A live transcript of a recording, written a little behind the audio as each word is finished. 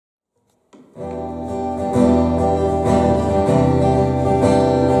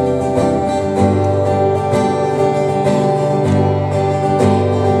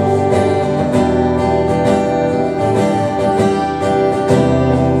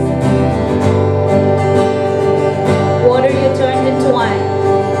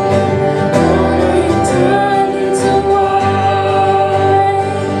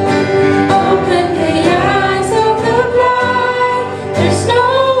Open the eyes of the blind. There's no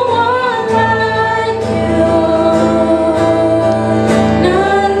one like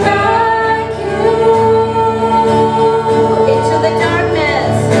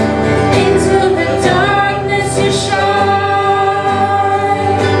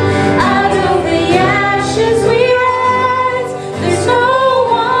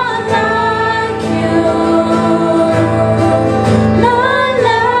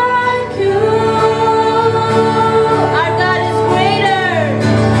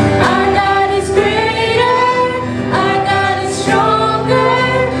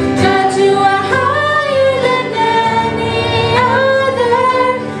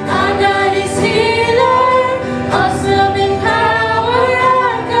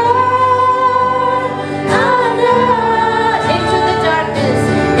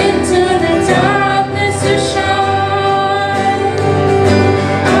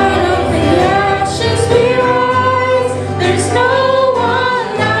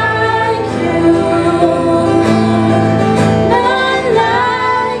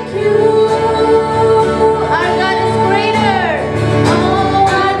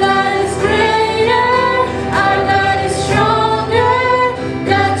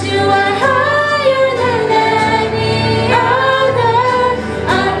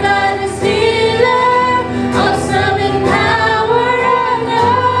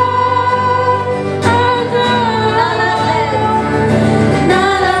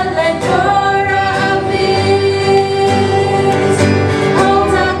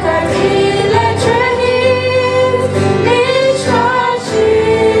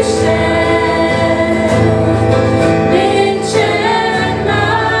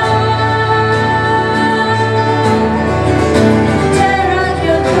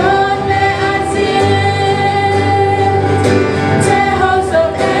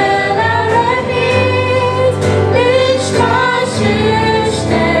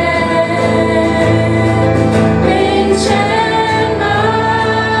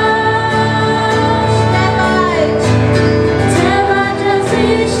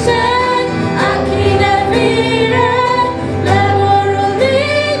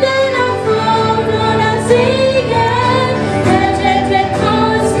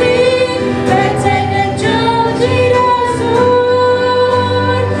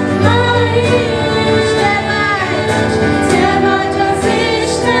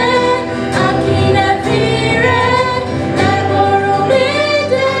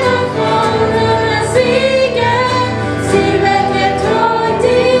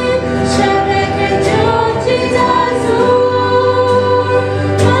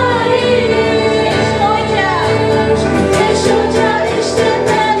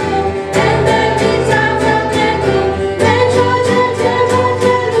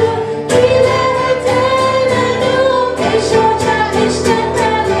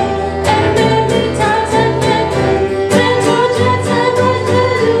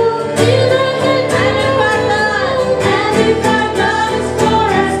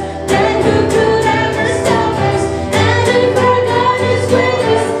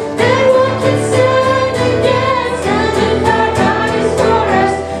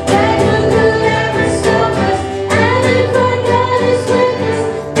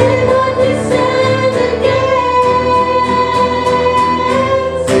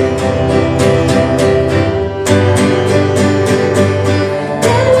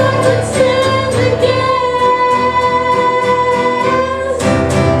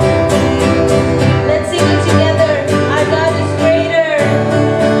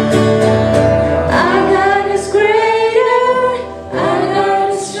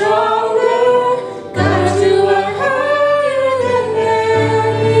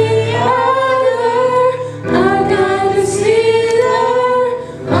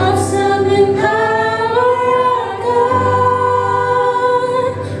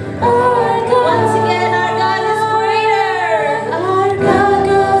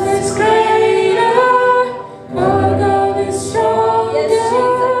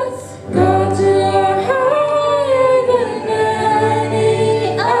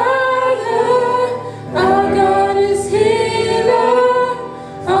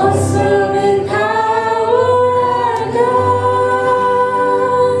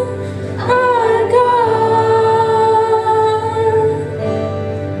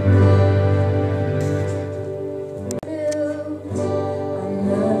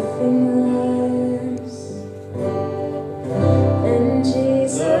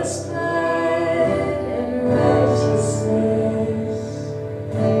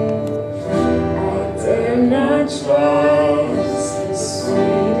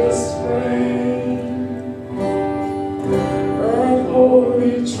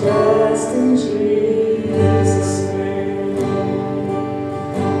trust in Jesus' name.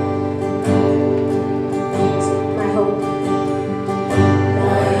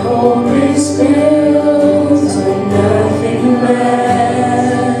 My hope is built on nothing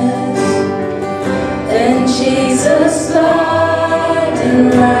less than Jesus' blood and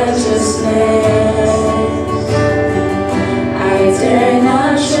righteousness. I dare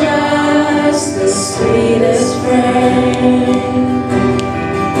not trust the sweetest friend,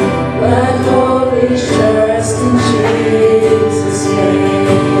 but wholly trust in Jesus' name.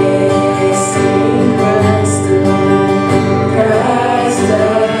 Sing Christ alone, Christ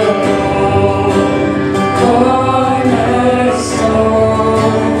alone, cornerstone,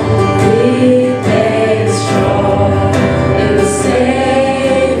 we made strong in the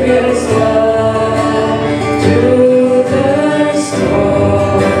Savior's love through the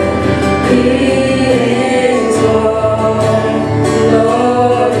storm. He is Lord,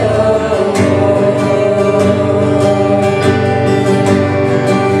 Lord of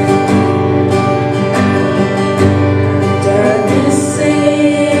darkness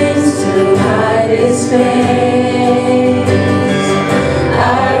seems to hide His face.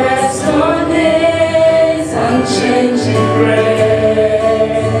 I rest on His unchanging grace.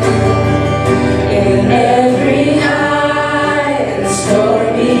 In every high and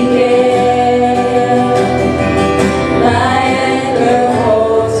stormy gale, my anchor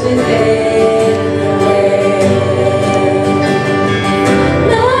holds within the wave.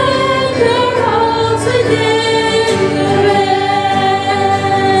 My anchor holds within the wave.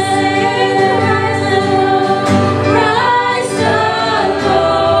 Christ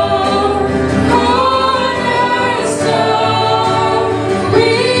alone, cornerstone,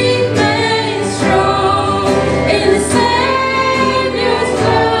 weak made strong in the Savior's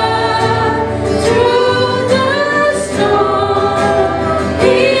blood through the storm.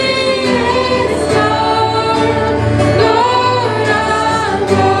 He is Lord, Lord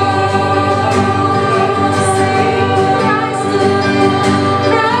of all.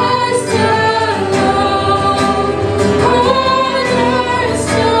 Christ alone, cornerstone,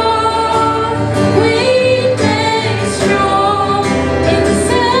 weak made strong in the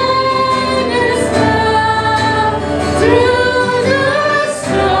Savior's blood through the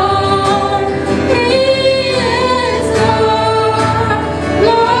storm. He is Lord,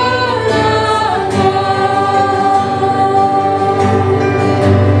 Lord of all.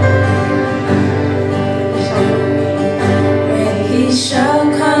 When He shall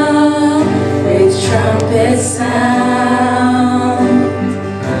come with trumpet sound,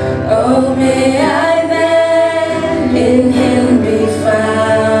 oh, may I then in Him be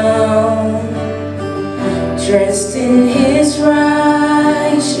found, dressed in His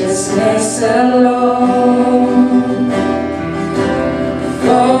righteousness alone,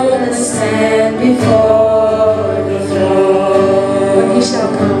 bold to stand before the throne. When He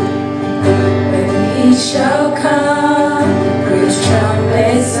shall come, when He shall come with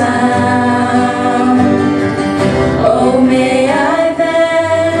trumpet sound, oh, may I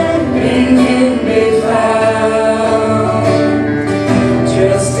then in Him be found,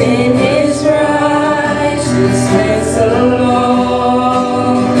 dressed in His righteousness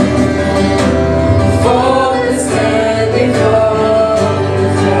alone, for the stand before the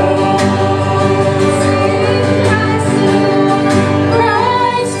throne.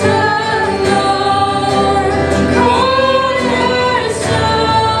 Christ alone, cornerstone,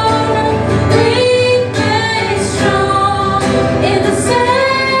 weak made strong in the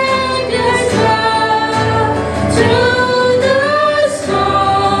Savior's blood through the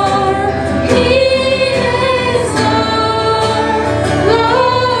storm. He is Lord,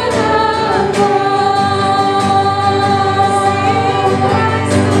 Lord of all.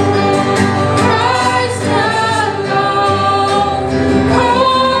 Christ alone,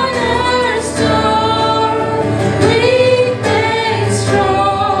 cornerstone, weak made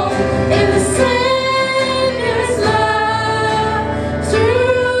strong in the Savior's love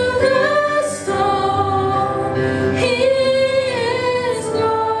through the storm. He is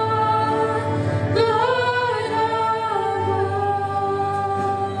Lord, Lord of all.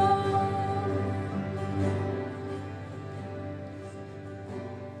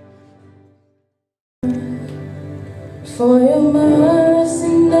 For your mercy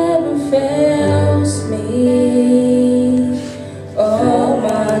never fails me all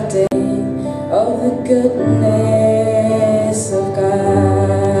my day, of the goodness of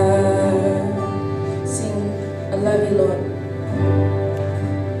God. Sing, I love you, Lord.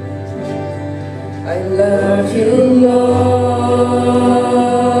 I love you, Lord,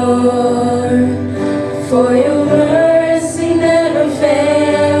 for your mercy never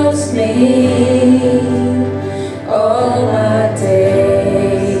fails.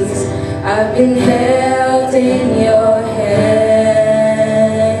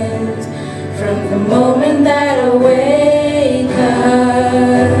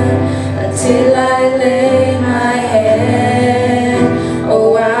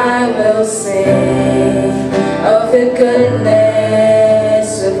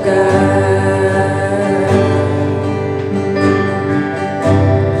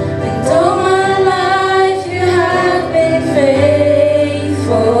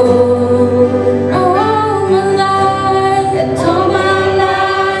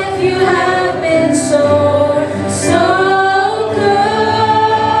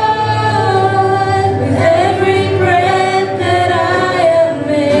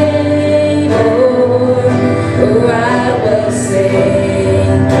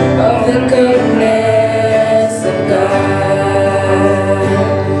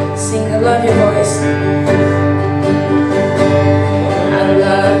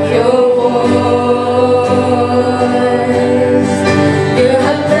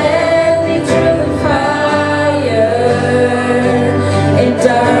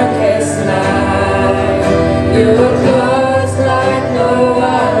 You're close like no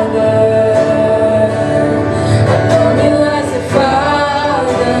other. I've known you as a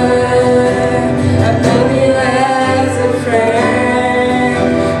father, I've known you as a friend.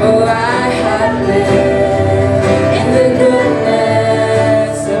 Oh, I have lived in the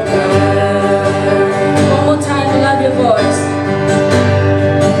goodness of God. One more time, I love your voice.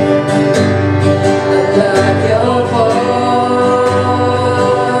 I love your voice.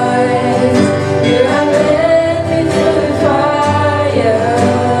 You have led me through the fire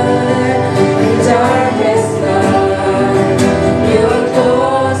and darkest night. You're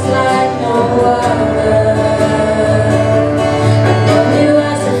close like no other. I've known you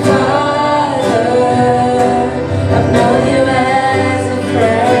as a father, I've known you as a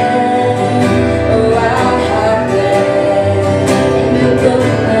friend. Oh, I have lived in the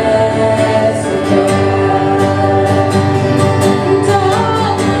goodness of God.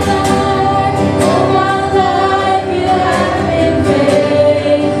 And all my life you have been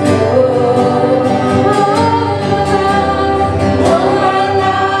faithful. All my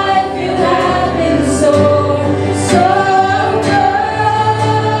life you have been so, so good.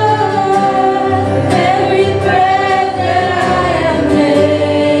 Every breath that I am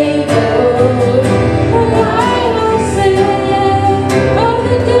able, I will sing of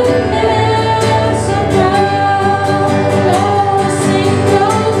the goodness of God. I will sing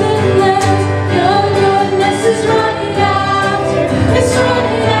your goodness. Your goodness is running after, it's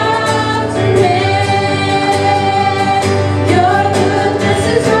running after me. Your goodness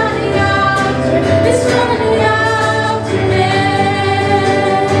is running after, it's running after me.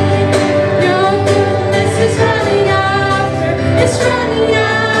 Your goodness is running after, it's running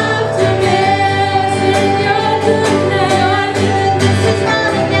after me. Sing your goodness is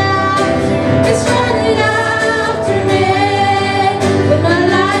running after, it's running after me. With my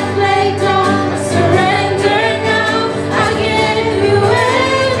life laid down, I surrender now. I give you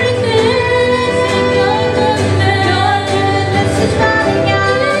everything. Sing your goodness is running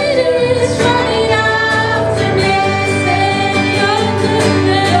after, it's running after me. Sing your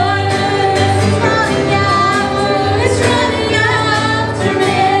goodness is running after, it's running after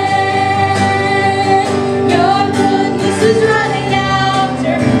me. Your goodness is running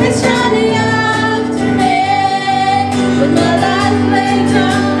after, it's running after me. With my life laid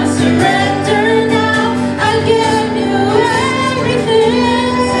down, I surrender now. I give you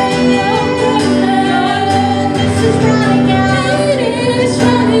everything. Sing your goodness is running after, it's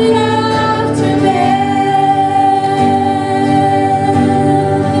running after me.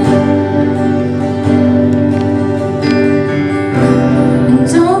 And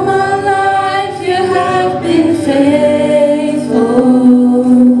all my life you have been faithful.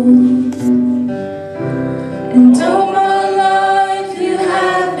 And all my life you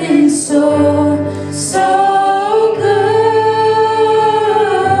have been so, so good.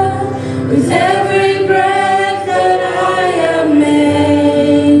 With every breath that I am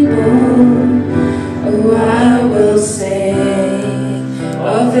able, oh, I will sing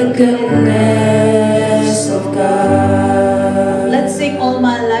of the goodness of God. Let's sing All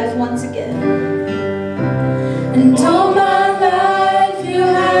My Life once again. And all my life you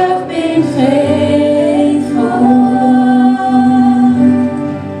have been faithful.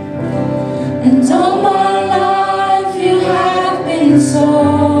 And all my life you have been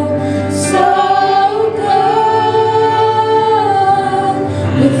so, so good.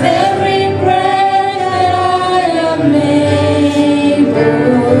 With every breath that I am able,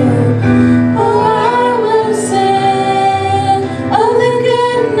 oh, I will sing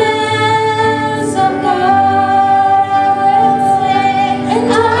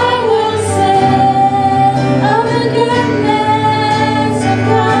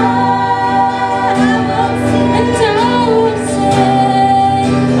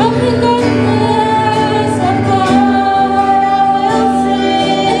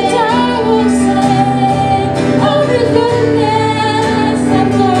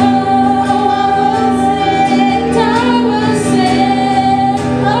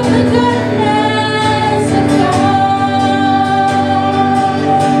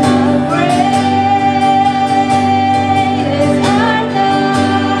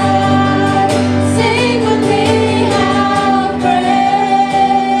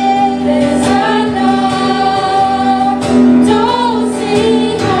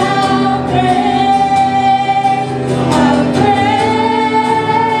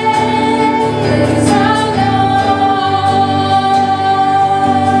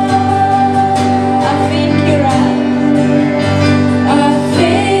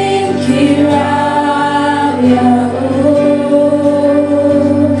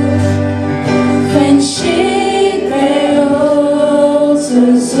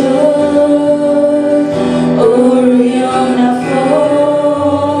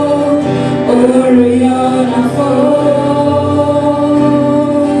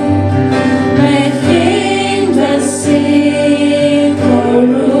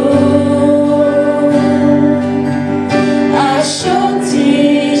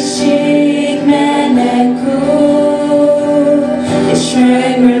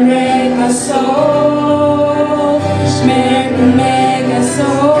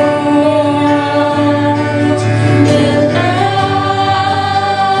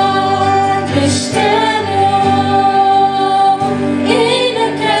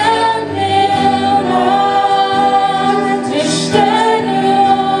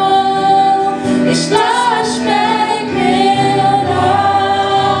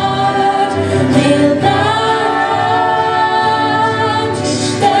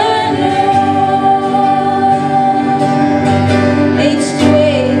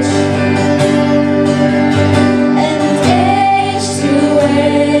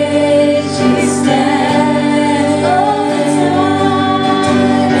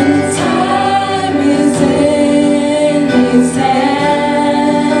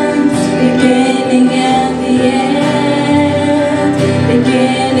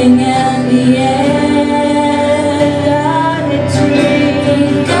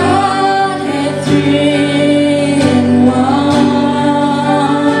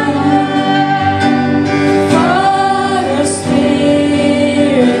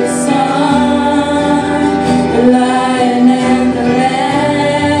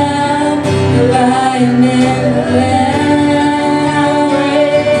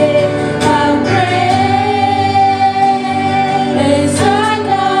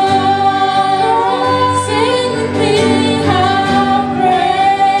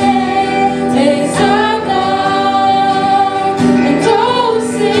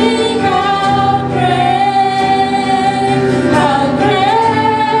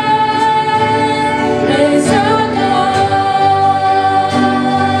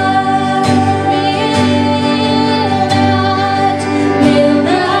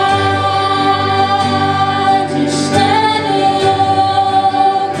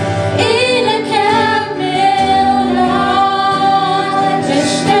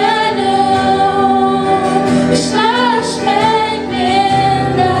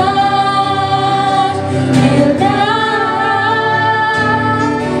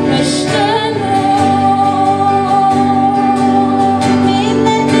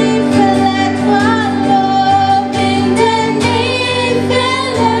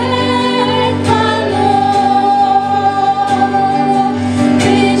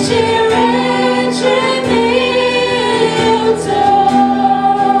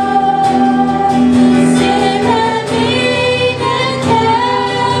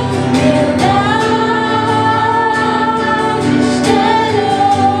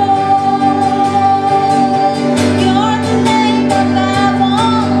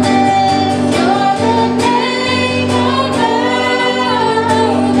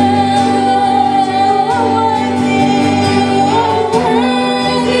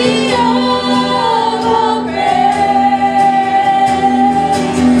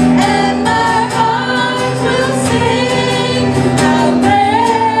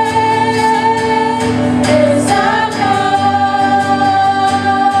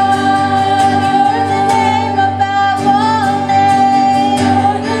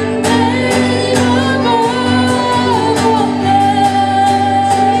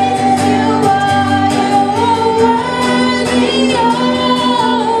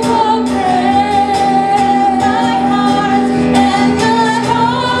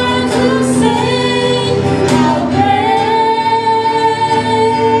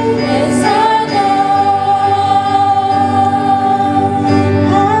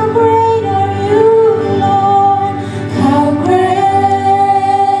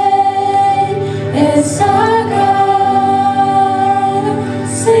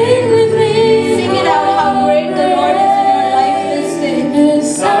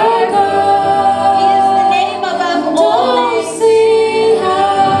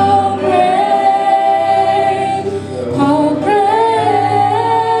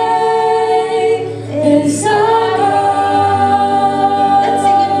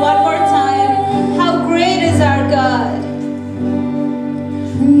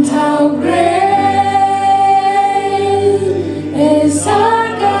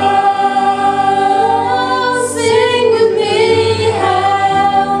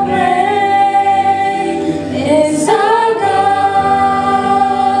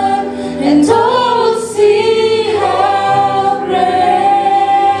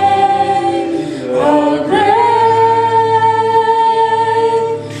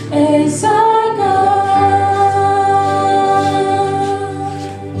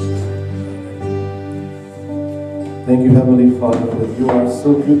Thank you, Heavenly Father, that you are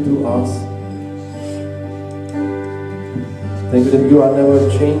so good to us. Thank you that you are never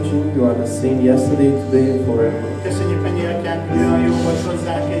changing. You are the same yesterday, today, and forever. Köszönjük, mennyi atyánk, hogy olyan jó vagy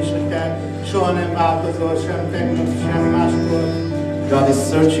hozzánk, és hogy te soha nem változol, sem tegnap, sem máskor. God is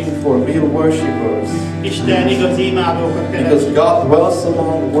searching for real worshippers. Isten igazi imádókat Because keres. God dwells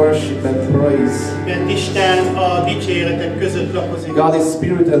among worship and praise. Mert Isten a dicséretek között lakozik. God is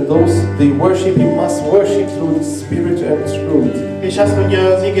spirit, and those they worship Him must worship through the spirit and truth. És azt mondja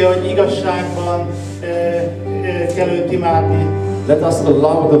az ige, hogy igazságban kell őt imádni. Let us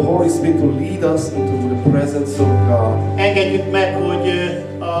allow the Holy Spirit to lead us into the presence of God. Engedjük meg, hogy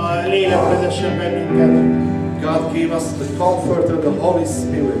a lélek vezessen bennünket. God gave us the Comforter, the Holy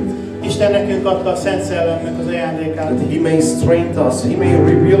Spirit, Isten nekünk adta a Szent Szellemnek az ajándékát, that He may strengthen us, He may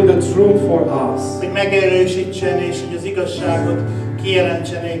reveal the truth for us, hogy megerősítsen és hogy az igazságot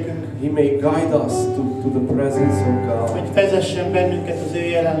kijelentsen nékünk, He may guide us to the presence of God. hogy vezessen bennünket az ő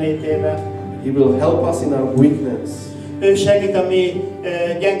jelenlétébe. He will help us in our weakness. Ő segít a mi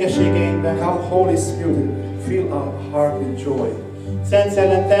gyengeségeinkben. Come, Holy Spirit, fill our heart with joy. Szent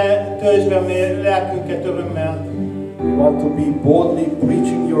Szellem, te töltsd be a mi lelkünket örömmel, We want to be boldly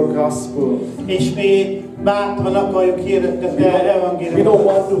preaching your gospel. és mi bátran akarjuk hirdetni a te We evangéliumot. don't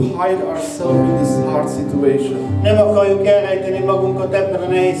want to hide ourselves in this hard situation. Nem akarjuk elrejteni magunkat ebben a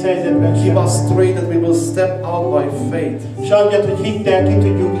nehéz helyzetben Give sem. us strength that we will step out by faith És adjad, hogy hittel ki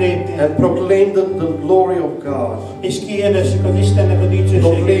tudjuk lépni, and proclaim the glory of God. és kihirdessük az Istennek a dicsőségét.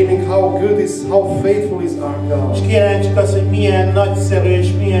 Proclaiming how good is, how faithful is our God. És kijelentsük azt, hogy milyen nagyszerű és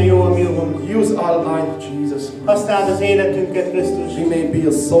milyen jó a mi Urunk. Use our life, Jesus. Használd az életünket, Krisztus, We may be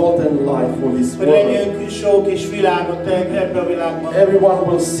a salt and light for this hogy world. legyünk sók és világot ebbe a világban. Everyone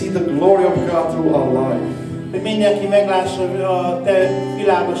will see the glory of God through our life. Hogy mindenki meglássa a te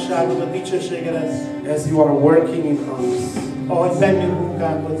világosságod, a dicsőségedet, As you are working in us. ahogy bennünk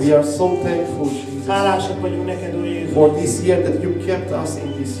munkálkodsz. We are so thankful, Jesus, Hálásak vagyunk neked, Úr Jézus, for this year that you kept us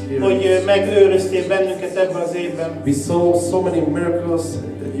in this year. hogy megőriztél bennünket ebben az évben. We saw so many miracles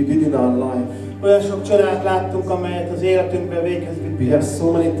that you did in our life. Olyan sok csodát láttunk, amelyet az életünkben véghez We vittél. have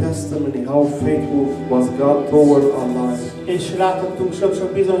so many testimony how faithful was God toward our lives. És láthattunk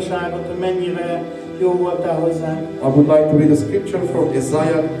sok-sok bizonságot, hogy mennyire jó voltál hozzánk. I would like to read a scripture from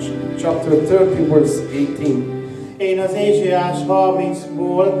Isaiah chapter 30 verse 18. Én az Ézsaiás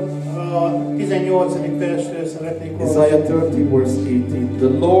 30-ból a 18. versről szeretnék olvasni. Isaiah 30 verse 18.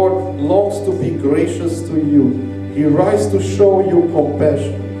 The Lord longs to be gracious to you. He rises to show you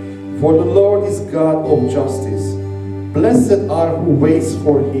compassion. For the Lord is God of justice. Blessed are who waits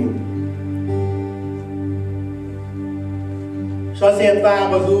for Him. És azért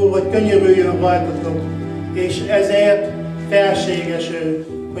vár az Úr, hogy könyörüljön rajtatok, és ezért felséges ő,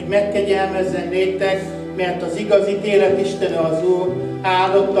 hogy megkegyelmezzen néktek, mert az igaz ítélet Istene az Úr,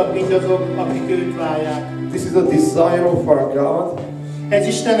 áldottak mindazok, akik őt várják. This is a desire of our God, Ez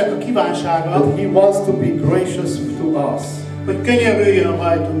Istennek a kívánsága, that He wants to be gracious to us. hogy könyörüljön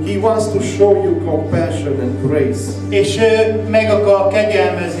rajtunk, He wants to show you compassion and grace. és ő meg akar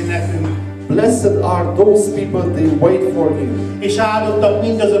kegyelmezni nekünk. Blessed are those people they wait for Him. És áldottak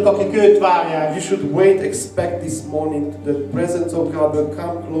mindazok, akik őt várják. You should wait, expect this morning the presence of God will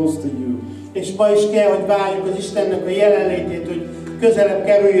come close to you. És ma is kell, hogy várjuk az Istennek a jelenlétét, hogy közelebb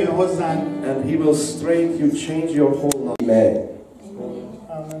kerüljön hozzánk. And He will strengthen you, change your whole life. Amen.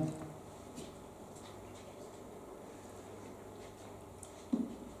 Amen.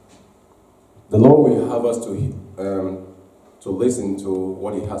 The Lord will have us to listen to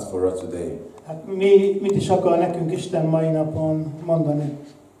what He has for us today. Hát mit is akar nekünk Isten mai napon mondani?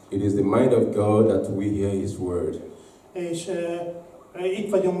 It is the mind of God that we hear His word. És itt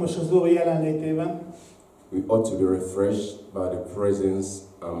vagyunk most az Úr jelenlétében, We ought to be refreshed by the presence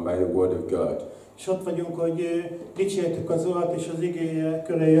and by the word of God. és ott vagyunk, hogy dicsértük az Urat, és az igéje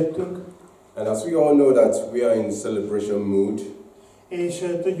köré jöttünk, And as we all know that we are in celebration mood, és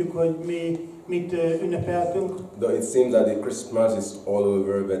tudjuk, hogy mi mit ünnepeltünk. though it seems that the Christmas is all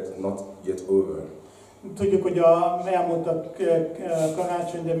over, but not yet over. Tudjuk, hogy elmúlt a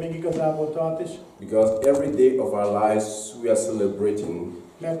karácsony, de még igazából tart is. Because every day of our lives we are celebrating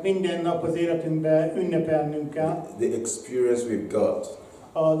Mert minden nap az életünkben ünnepelnünk kell the experience with God,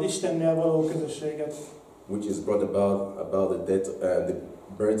 az Istennel való közösséget, which is brought about the death and the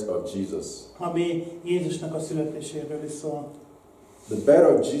birth of Jesus. ami Jézusnak a születéséről is szól. The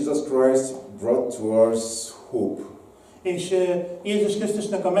birth of Jesus Christ brought to us hope. És Jézus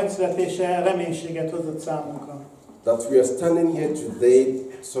Krisztusnak a megszületése reménységet hozott számunkra. That we are standing here today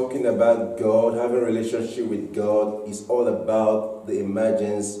talking about God, having a relationship with God is all about the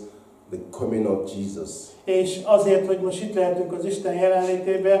emergence, the coming of Jesus. És azért, hogy most itt lehetünk az Isten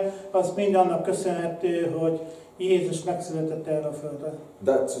jelenlétében, az mind annak köszönhető, hogy Jézus megszületett erre a földre.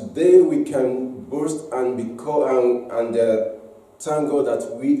 That today we can boast and thank God that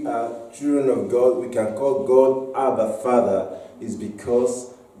we are children of God. We can call God Abba Father is because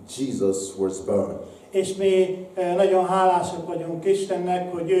Jesus was born. És mi nagyon hálásak vagyunk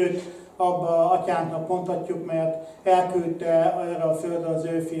Istennek, hogy őt abba atyánknak mondhatjuk, mert elküldte erre a földre az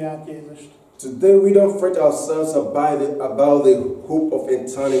ő fiát Jézust. Today we don't fret ourselves about the hope of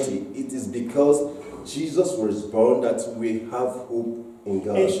eternity. It is because Jesus was born that we have hope in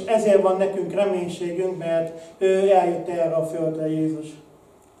God. És ezért van nekünk reménységünk, mert ő eljött erre a földre, Jézus.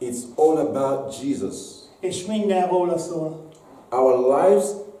 It's all about Jesus. És minden róla szól. Our lives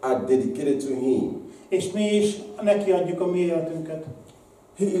are dedicated to Him. És mi is neki adjuk a mi életünket.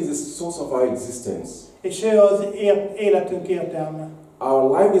 He is the source of our existence. És ő az életünk értelme.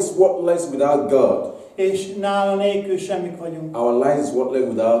 Our life is worthless without God. És nála nélkül semmik vagyunk. Our life is worthless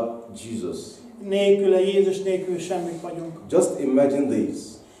without Jesus. Nélküle, Jézus nélkül semmik vagyunk. Just imagine this.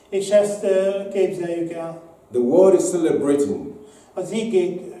 És ezt képzeljük el. The world is celebrating. Az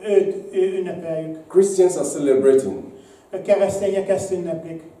igét őt ünnepeljük. Christians are celebrating. A keresztények ezt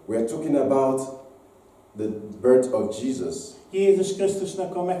ünneplik. We are talking about the birth of Jesus. Jézus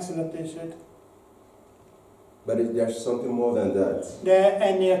Krisztusnak a megszületését. But there's something more than that. De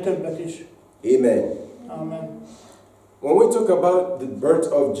ennél többet is. Amen. Amen. When we talk about the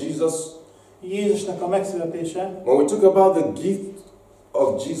birth of Jesus, Jézusnak a megszületése, when we talk about the gift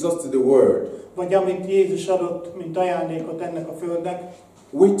of Jesus to the world, vagy amit Jézus adott, mint ajándékot ennek a földnek,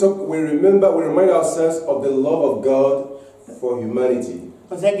 we remind ourselves of the love of God for humanity.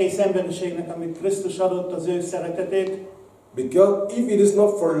 az egész emberiségnek, amit Krisztus adott, az ő szeretetét. Because if it is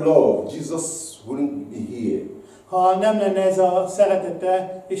not for love, Jesus wouldn't be here. Ha nem lenne ez a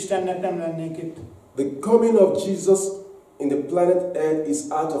szeretete, Istennek nem lennék itt. The coming of Jesus in the planet Earth is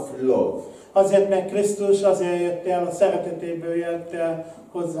out of love. Azért, mert Krisztus azért jött el, a szeretetéből jött el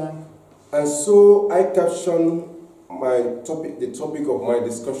hozzánk. And so I caption the topic of my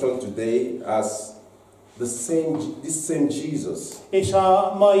discussion today as this same Jesus. És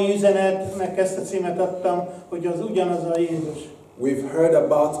a mai üzenetnek ezt a címet adtam, hogy az ugyanaz a Jézus. We have heard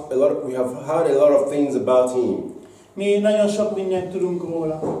a lot of things about him. Mi nagyon sok mindent tudunk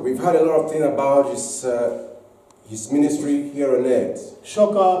róla. We've heard a lot of things about his ministry here on earth.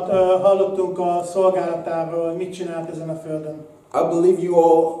 Sokat hallottunk a szolgálatáról, mit csinált ezen a földön. I believe you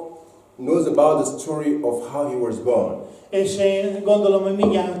all knows about the story of how he was born. És én gondolom, hogy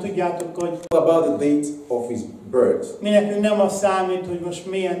mindjárt tudjátok, hogy About the date of his birth. mi nekünk nem az számít, hogy most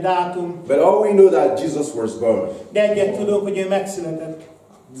milyen dátum, But all we know that Jesus was born. de egyet tudunk, hogy ő megszületett.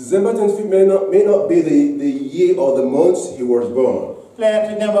 December 25th may not be the year or the month he was born. Lehet,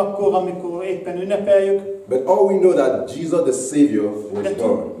 hogy nem akkor, amikor éppen ünnepeljük, But all we know that Jesus the Savior was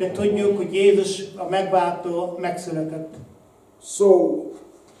born. de tudjuk, hogy Jézus a megváltó megszületett. So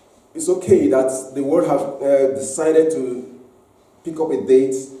it's okay that the world has decided to pick up a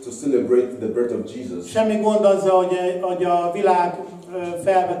date to celebrate the birth of Jesus. Semmi gond azzal, hogy a világ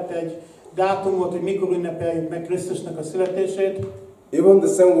felvette egy dátumot, hogy mikor ünnepeljük meg Krisztusnak a születését. Even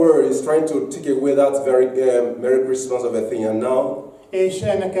the same world is trying to take away that very Merry Christmas of a thing, and now És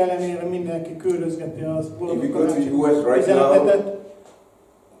ennek ellenére mindenki küldözgeti az if you go to US right now, üzenetet.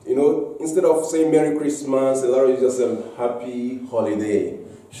 you know, instead of saying Merry Christmas, a lot of you just say Happy Holiday.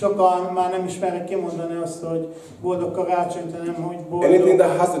 Sokan már nem ismernek kimondani azt, hogy boldog karácsonyt, hanem hogy boldog Anything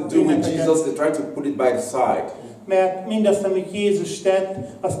that has to do with ünnepeket. Jesus, they try to put it by the side. Mert mindazt, amit Jézus tett,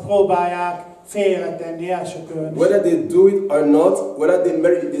 azt próbálják félretenni, elsöpörni. Whether they do it or not, whether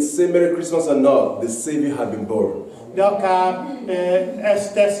they say Merry Christmas or not, the Savior had been born. De akár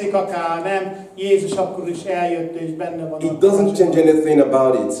ezt teszik, akár nem, Jézus akkor is eljött és benne van. It doesn't change anything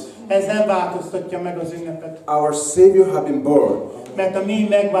about it. Ez nem változtatja meg az ünnepet. Our Savior had been born, Mert a mi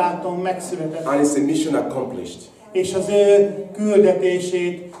megváltónk megszületett, and it's a mission accomplished. és az ő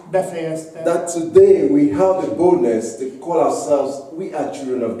küldetését befejezte. That today we have the boldness to call ourselves, we are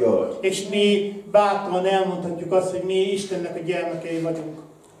children of God. És mi bátran elmondhatjuk azt, hogy mi Istennek a gyermekei vagyunk.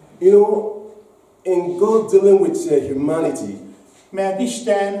 You know, in God dealing with humanity, Mert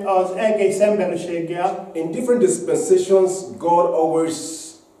Isten az egész emberiséggel in different dispensations, God always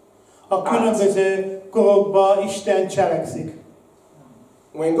a különböző korokban Isten cselekszik.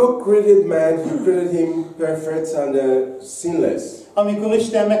 When God created man, He created him perfect and sinless. Amikor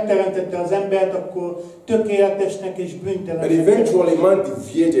Isten megteremtette az embert, akkor tökéletesnek és But bűntelennek. eventually man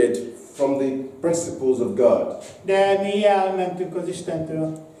deviated from the principles of God. De mi elmentünk az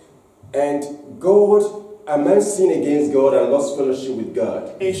Istentől. And God a man sinned against God and lost fellowship with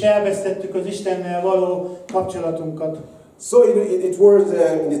God. És elvesztettük az Istennel való kapcsolatunkat. So it was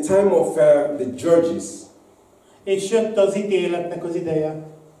in the time of the Judges. És jött az ítéletnek az ideje.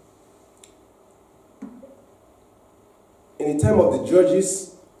 In the time of the Judges,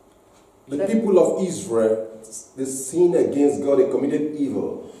 the people of Israel, they sinned against God, they committed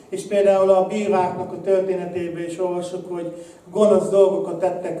evil. És például a bíráknak a történetében is olvasok, hogy gonosz dolgokat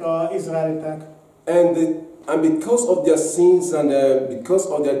tettek az izraeliták. And because of their sins and because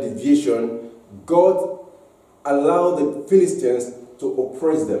of their deviation, God allowed the Philistines to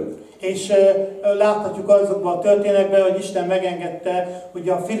oppress them. És láthatjuk azokban a történetekben, hogy Isten megengedte, hogy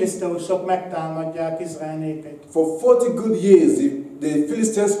a filiszteusok megtámadják Izrael népét. For 40 good years, the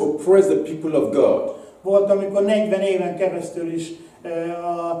Philistines oppressed the people of God. Volt, amikor 40 éven keresztül is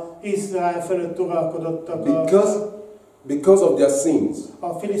a Izrael fölött uralkodottak Because of their sins.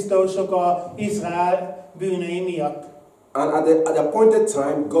 a filiszteusok a Izrael bűnei miatt. And at the appointed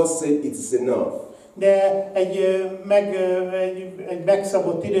time, God said it is enough. De egy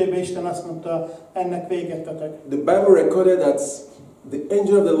megszabott időben Isten azt mondta, ennek véget vetek. The Bible recorded that the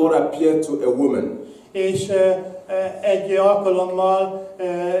angel of the Lord appeared to a woman. És egy alkalommal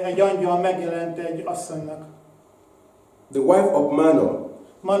egy angyal megjelent egy asszonynak. The wife of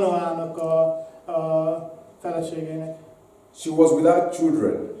Manoának a feleségének. She was without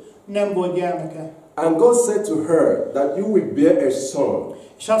children. Nem volt gyermeke. And God said to her that you will bear a son.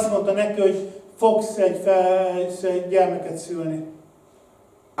 És azt mondta neki, hogy fogsz egy gyermeket szülni.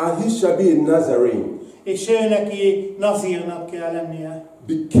 And he shall be a Nazarene. És ő neki nazírnak kell lennie.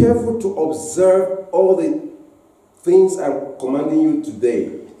 Be careful to observe all the things I'm commanding you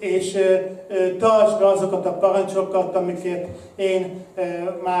today. És tartsd be azokat a parancsokat, amiket én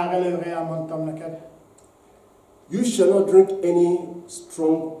már előre elmondtam neked. You shall not drink any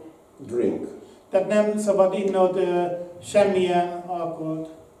strong drink. Tehát nem szabad innod semmilyen alkoholt.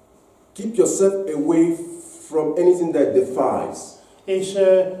 Keep yourself away from anything that defiles. És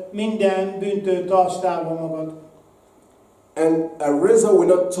minden bűntől tartsd távol magad. And a razor will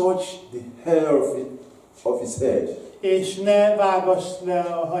not touch the hair of his head. És ne vágass le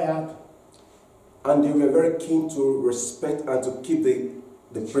a haját. And they were very keen to respect and to keep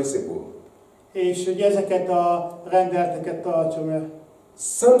the principle. És hogy ezeket a rendeleteket tartsa meg.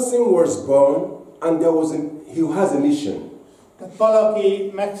 Samson was born and he has a mission. Tehát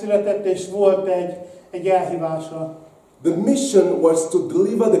valaki megszületett és volt egy elhívása. The mission was to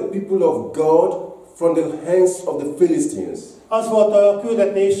deliver the people of God from the hands of the Philistines. Az volt a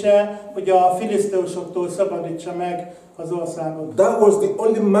küldetése, hogy a filiszteusoktól szabadítsa meg az országot. That was the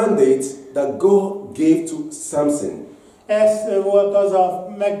only mandate that God gave to Samson. Ez volt az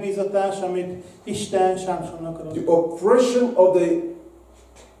a megbízatás, amit Isten Sámsonnak adott. The oppression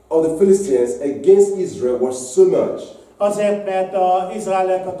of the Philistines against Israel was so much. Azért, mert az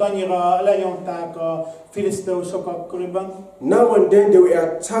izraelieket annyira lenyomták a filiszteusok akkoriban. Now and then they will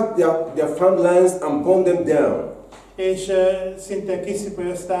attack their farmlands and burn them down. És szinte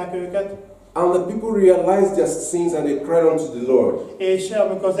kiszipőzták őket. And the people realized their sins and they cried unto the Lord. És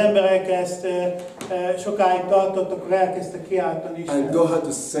amikor az emberek ezt sokáig tartott, akkor elkezdtek kiáltani Istenre. And God had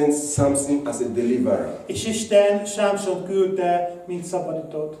to send Samson as a deliverer. És Isten Sámsont küldte, mint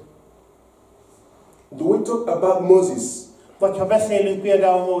szabadítót. Do we talk about Moses? Vagy ha beszélünk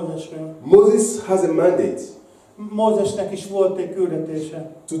például Mózesről. Moses has a mandate. Mózesnek is volt egy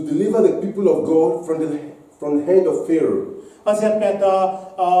küldetése. To deliver the people of God from the hand of Pharaoh. Azért, mert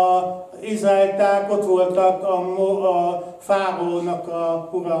a izraeliták ott voltak a fáraónak a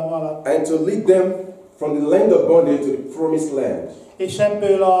uralma alatt. And to lead them from the land of bondage to the promised land. És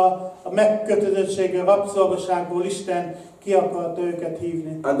ebből a megkötözöttséggel, rabszolgaságból Isten ki akarta őket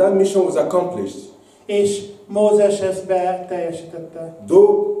hívni. And that mission was accomplished. És Mózes ezt beteljesítette.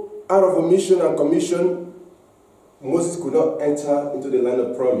 Though out of a mission and commission, Moses could not enter into the land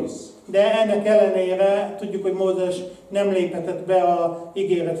of promise. De ennek ellenére tudjuk, hogy Mózes nem léphetett be a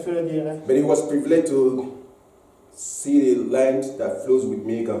ígéret földjére. But he was privileged to see the land that flows with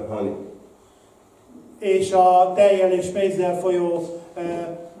milk and honey. És a tejjel és mézzel folyó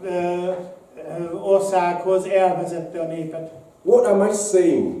országhoz elvezette a népet. What am I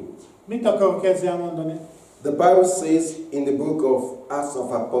saying? Mit akarok ezzel mondani? The Bible says in the book of Acts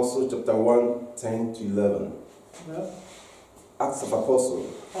of Apostles, chapter 1, 10-11. Acts of Apostles,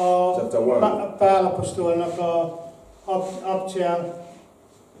 chapter 1. Pál apostolnak a Abcsel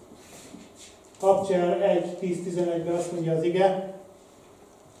 1:10-11-ben azt mondja az ige.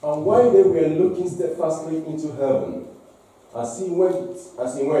 And while they were looking steadfastly into heaven, as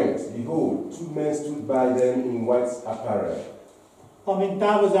he went, behold, two men stood by them in white apparel, Amint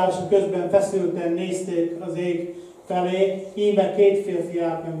távozása közben feszülten nézték az ég felé, íme két férfi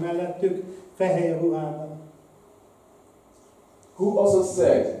állt meg mellettük, fehér ruhában. Who also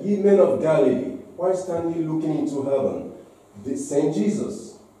said, Ye men of Galilee, why stand ye looking into heaven? The same Jesus,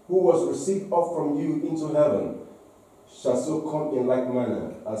 who was received up from you into heaven, shall so come in like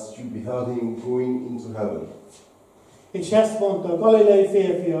manner as you beheld him going into heaven. És ezt mondta, galilei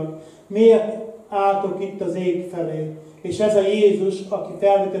férfiak, miért álltok itt az ég felé? És ez a Jézus, aki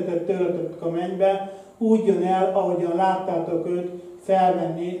felvetetett tőletek a mennybe, úgy jön el, ahogyan láttátok őt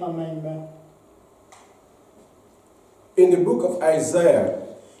felmenni a mennybe. In the book of Isaiah,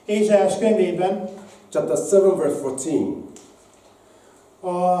 Ézsaiás könyvében chapter 7, verse 14,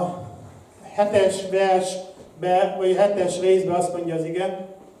 a 7-es versbe, vagy 7-es részben azt mondja az ige,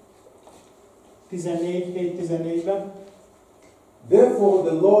 7-14-ben. Therefore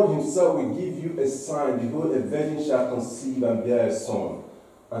the Lord himself will give you a sign, behold, a virgin shall conceive and bear a son,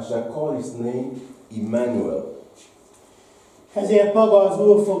 and shall call his name Emmanuel. Ezért maga az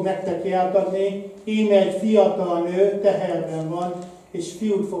Úr fog nektek jelt adni, íme egy fiatal nő teherben van, és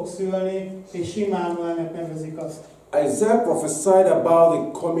fiút fog szülni, és Immanuelnek nevezik azt. Isaiah prophesied about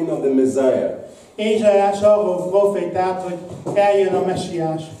the coming of the Messiah. Ézsaiás arról profétált, hogy eljön a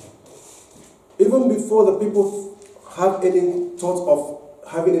messiás. Even before the people have any thought of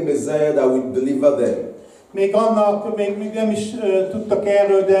having a Messiah that will deliver them. Még nem is tudtak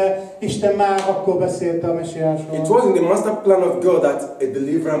erről, de Isten már akkor beszélte a messiásról. It was in the master plan of God that a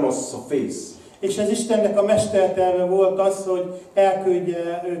deliverer must surface. És az Istennek a mesterterve volt az, hogy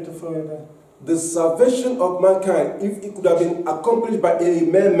elküldje őt a földre. The salvation of mankind, if it could have been accomplished by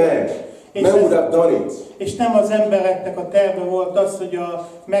a mere man, man would have done it. És nem az embereknek a terve volt az, hogy a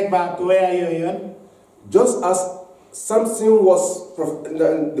megváltó eljöjjön. Just as Samson was,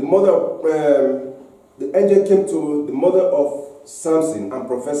 the mother, the angel came to the mother of Samson and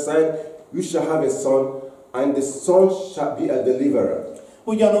prophesied, "You shall have a son, and the son shall be a deliverer."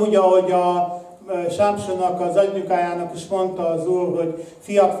 Ugyanúgy, ahogy a Sámsonnak, az anyukájának is mondta az Úr, hogy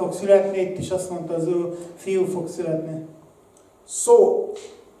fiat fog születni, itt is azt mondta az Úr, fiú fog születni. So,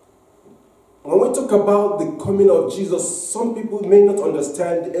 when we talk about the coming of Jesus, some people may not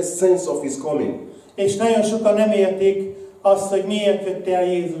understand the essence of his coming. És nagyon sokan nem értik azt, hogy miért jött el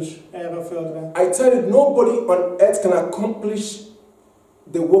Jézus erre a földre. I tell you, nobody on earth can accomplish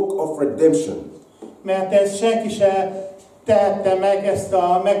the work of redemption. Mert ezt senki se tehette meg, ezt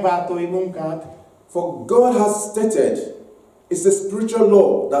a megváltói munkát. For God has stated, it's a spiritual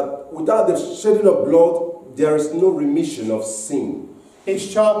law, that without the shedding of blood, there is no remission of sin. És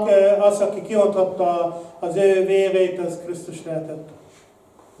csak az, aki kiontotta az ő vérét, az Krisztus lehetett.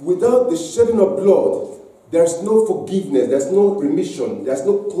 Without the shedding of blood, there's no forgiveness, there's no remission, there's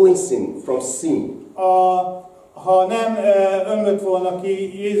no cleansing from sin. Ha nem ömlött volna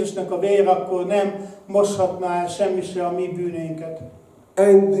ki Jézusnak a vér, akkor nem moshatná semmi se a mi bűneinket.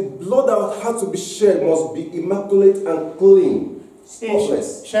 And the blood that had to be shed must be immaculate and clean, spotless.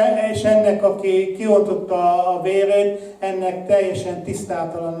 És ennek, aki kiontotta a vérét, ennek teljesen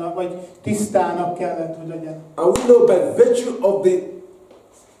tisztátalannak, vagy tisztának kellett, hogy legyen. And we know by virtue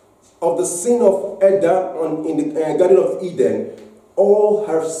of the sin of Adam in the Garden of Eden, all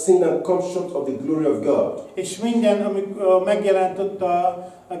have sinned and come short of the glory of God. És minden, amikor megjelent ott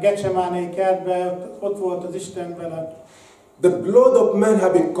a Getsemánei kertben, ott volt az Isten vele. The blood of man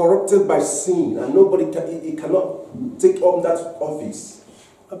have been corrupted by sin, and nobody cannot take up that office.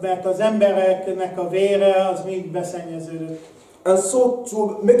 Mert az embereknek a vére az mind beszennyeződött. And so to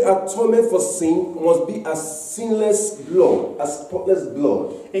make atonement for sin must be a sinless blood, a spotless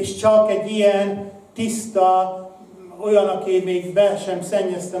blood. És csak egy ilyen tiszta, olyan, aki még be sem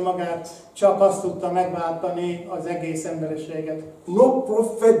szennyezte magát, csak azt tudta megváltani az egész emberiséget. No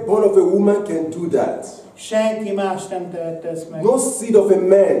prophet born of a woman can do that. Senki más nem tehette ezt meg. No seed of a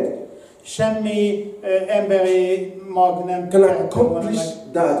man Semmi emberi mag nem can tehette volna accomplish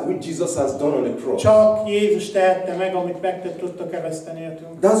meg. that which Jesus has done on the cross. Csak Jézus tehette meg, amit megtett ott a kereszten értünk.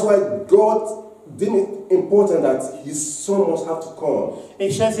 That's why God deemed it important that his son must have to come.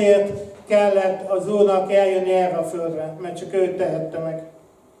 És ezért kellett az Úrnak eljönni erre a földre, mert csak ő tehette meg.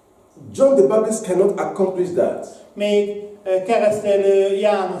 John the Baptist cannot accomplish that. Még keresztelő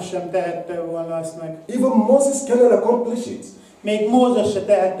János sem tehette volna ezt meg. Even Moses cannot accomplish it. Még Mózes se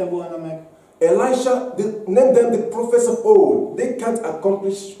tehette volna meg. Elisha, name them the prophets of old. They can't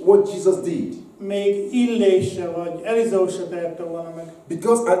accomplish what Jesus did. Még Illés se vagy Elizéus se tehette volna meg.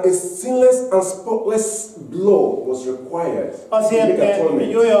 Because a sinless and spotless blood was required to Azért, make mert egy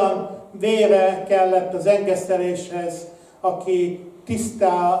atonement. olyan vére kellett az engeszteléshez, aki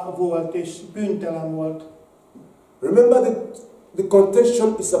tisztá volt és bűntelen volt. Remember the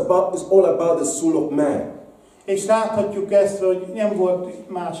contention is all about the soul of man. És láthatjuk ezt, hogy nem volt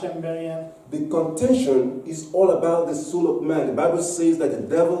más ember ilyen. The contention is all about the soul of man. The Bible says that the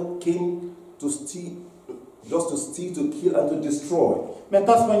devil came to steal, just to steal, to kill, and to destroy. Mert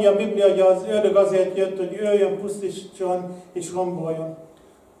azt mondja a Biblia, hogy az ördög azért jött, hogy öljön, pusztítson és romboljon.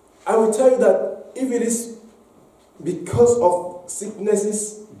 I will tell you that if it is because of sicknesses,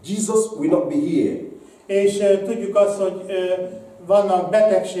 Jesus will not be here. És tudjuk azt, hogy vannak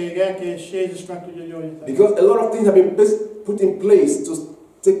betegségek, és Jézus meg tudja gyógyítani. Because a lot of things have been put in place to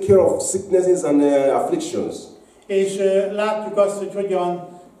take care of sicknesses and afflictions. És látjuk azt, hogy hogyan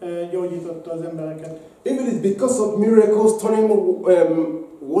gyógyította az embereket. If it is because of miracles, turning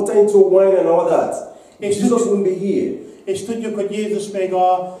water into wine and all that, Jesus will be here. És tudjuk, hogy Jézus még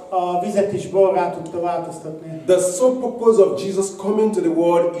a vizet is borrá tudta változtatni. The sole purpose of Jesus coming to the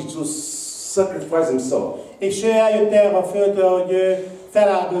world is to sacrifice himself. És ő eljött erre a földre, hogy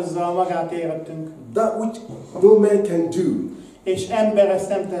feláldozza magát érettünk. That which no man can do. És ember ezt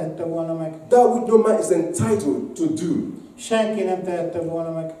nem tehette volna meg. That which no man is entitled to do. Senki nem tehette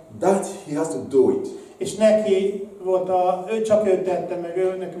volna meg. That he has to do it. És neki volt ő csak ő tette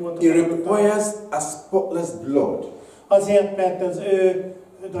meg, neki volt a It requires a spotless blood. Azért, mert az ő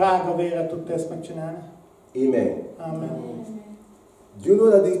drága vére tudta ezt megcsinálni. Amen. Amen. Do you know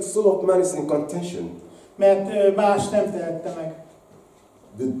that the soul of man is in contention? Mert más nem tehette meg.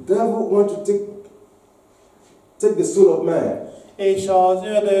 The devil wants to take the soul of man. És az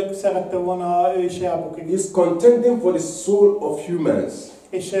ördög szerette volna ő is elbukik. He's contending for the soul of humans.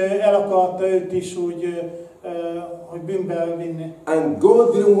 És el akarta őt is úgy, hogy bűnbe vinni. And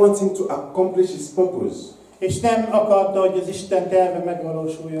God didn't want him to accomplish his purpose. És nem akarta, hogy az Isten terve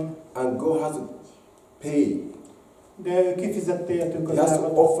megvalósuljon. And God has to pay. De ő kifizette értünk az He has to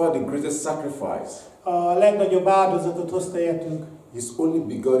árat. offer the greatest sacrifice. A legnagyobb áldozatot hozta értünk. His only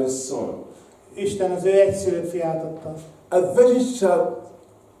begotten Son. Isten az ő egyszülött fiát adta. A virgin shall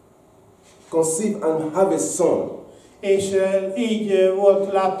conceive and have a son. És így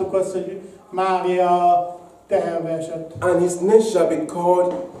volt, láttuk azt, hogy Mária teherbe esett. And his name shall be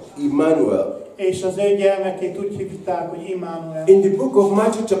called Emmanuel. És az ő gyermekét úgy hívták, hogy Immanuel. In the book of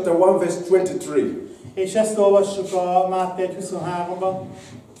Matthew chapter 1 verse 23. És ezt olvassuk a Máté 1:23-ban.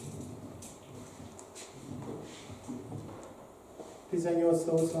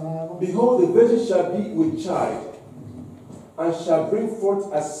 18-23. Behold, the virgin shall be with child, and shall bring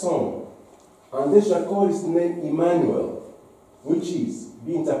forth a son, and they shall call his name Emmanuel, which is,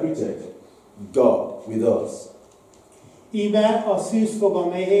 be interpreted, God with us. Íme a szűz fog a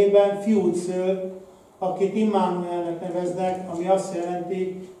méhében fiút szül, akit Immanuelnek neveznek, ami azt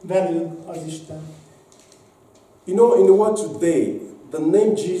jelenti, velünk az Isten. You know, in the world today, the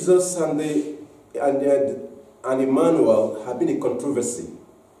name Jesus and Emmanuel have been a controversy.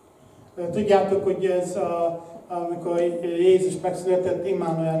 Tudjátok, hogy ez amikor Jézus megszületett,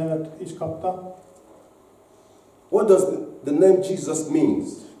 Immanuel nevet is kapta. What does the name Jesus means?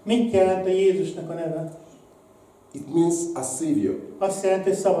 Mit jelent a Jézusnak a neve? It means a savior, Azt jelenti,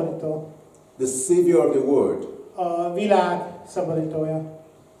 hogy szabadító. the savior of the world. A világ szabadítója.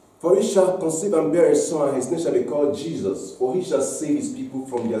 For he shall conceive and bear a son, and his name shall be called Jesus, for he shall save his people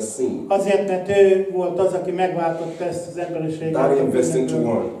from their sin. Azért, mert ő volt az, aki megváltotta ezt az emberiséget. That in verse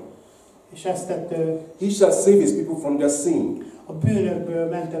 21. És ezt tette ő. He shall save his people from their sin. A bűnökből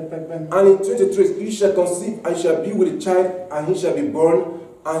mentettek benne. And in 23, he shall conceive and shall be with a child, and he shall be born,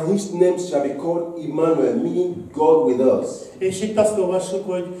 and his name shall be called Emmanuel, meaning God with us. És itt azt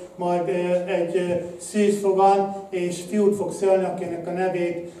olvassuk, hogy majd egy szűz fogan, és fiút fog szülni, akinek a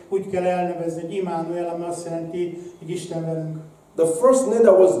nevét úgy kell elnevezni, hogy Immanuel, ami azt jelenti, hogy Isten velünk. The first name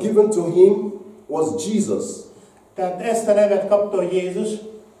that was given to him was Jesus. Tehát ezt a nevet kapta Jézus,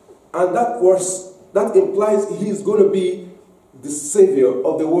 And that implies he is going to be the savior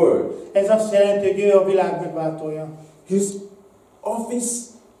of the world. ez azt jelenti, hogy ő a világ megváltója. His office,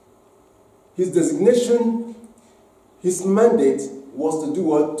 his designation, his mandate was to do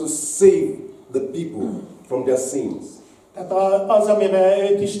what? To save the people from their sins. Tehát az, amire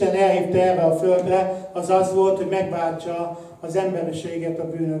őt Isten elhívta erre a földre, az az volt, hogy megváltsa az emberiséget a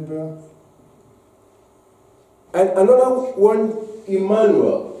bűnökből. And another one,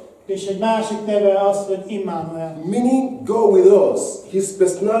 Emmanuel, És egy másik neve az, hogy Immanuel. meaning God with us, his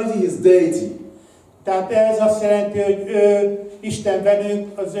personality, his deity. Tehát ez azt jelenti, hogy ő Isten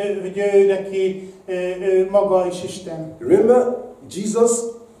velünk, hogy ő neki, ő maga is Isten. Remember, Jesus,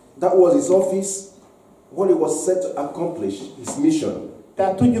 that was his office, what he was set to accomplish, his mission.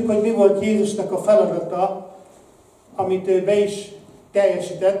 Tehát tudjuk, hogy mi volt Jézusnak a feladata, amit ő be is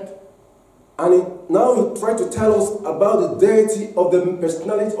teljesített. And now he tried to tell us about the deity of the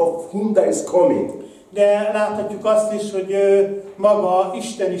personality of whom that is coming. De láthatjuk azt is, hogy ő maga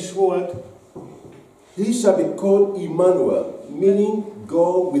Isten is volt. He shall be called Emmanuel, meaning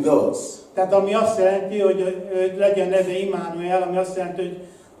God with us. Tehát ami azt jelenti, hogy legyen neve Immanuel, ami azt jelenti, hogy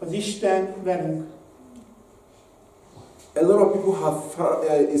az Isten velünk. A lot of people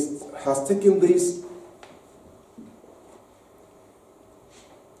has taken this.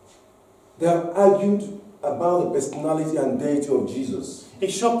 They have argued about the personality and deity of Jesus.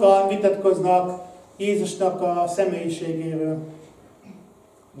 És sokan vitatkoznak Jézusnak a személyiségéről.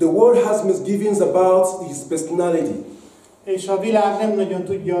 The world has misgivings about his personality. És a világ nem nagyon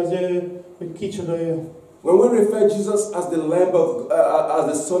tudja hogy kicsoda ő. When we refer Jesus as the Lamb as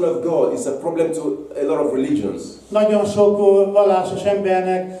the Son of God, it's a problem to a lot of religions. Nagyon sok vallásos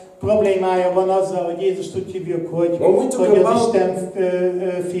embernek problémája van azzal, hogy Jézust úgy hívjuk, hogy az Isten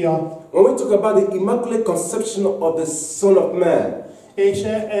fia. When we talk about the immaculate conception of the Son of Man, és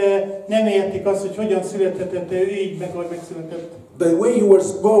nem értik azt, hogy hogyan születhetett ő így, meg hogy megszületett. The way he was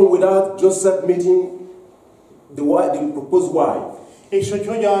born without Joseph meeting the proposed wife. És hogy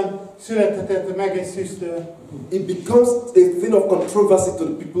hogyan születhetett meg egy szűztől. It becomes a thing of controversy to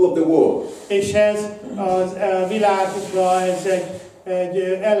the people of the world. És ez az világra ez egy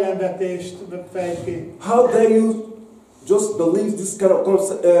ellenvetést fejt ki. How dare you just believe this kind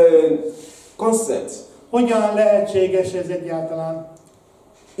of concept? Hogyan lehetséges ez egyáltalán?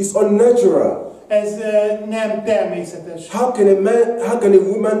 It's unnatural. Ez nem természetes. How can a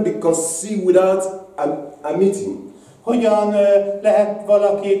woman be conceived without a meeting? Hogyan lehet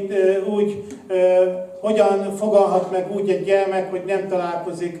valakit hogyan fogalhat meg úgy egy gyermek, hogy nem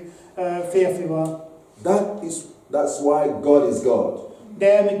találkozik férfival? That's why God is God.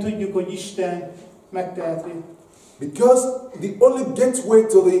 De mi tudjuk, hogy Isten megteheti. Because the only gateway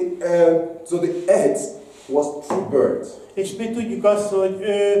to the earth was through birth. És mi tudjuk azt,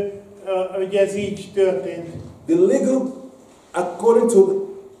 hogy ez így történt. The legal, according to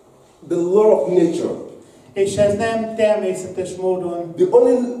the law of nature. És ez nem természetes módon. The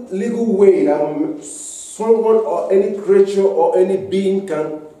only legal way that someone or any creature or any being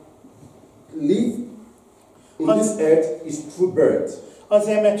can live in this earth is through birth.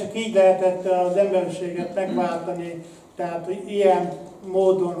 Azért, mert csak így lehetett az emberiséget megváltani, tehát hogy ilyen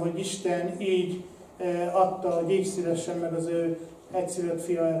módon, hogy Isten így adta, hogy így szülessen meg az ő egyszülött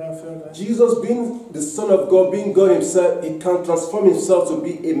fia erre a földre. Jesus, being the Son of God, being God himself, he can transform himself to be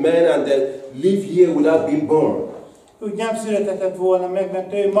a man and then live here without being born. Úgy nem születhetett volna meg,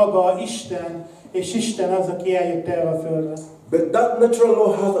 mert ő maga Isten, és Isten az, aki eljött erre a földre. But that natural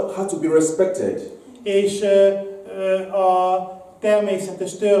law had to be respected. És a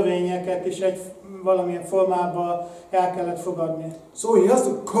természetes törvényeket is valamilyen formában el kellett fogadni. So he has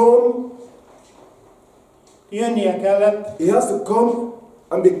to come. Jönnie kellett. He has to come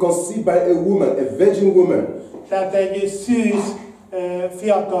and be conceived by a woman, a virgin woman. Tehát egy szűz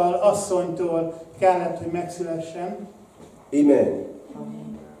fiatal asszonytól kellett, hogy megszülessen. Amen.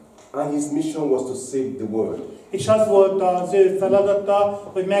 And his mission was to save the world. És az volt az ő feladata,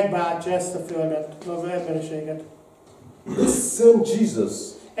 hogy megváltsa ezt a földet, az emberiséget. This same Jesus,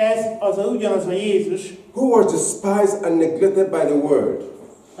 ez ugyanaz a Jézus, who was despised and neglected by the world.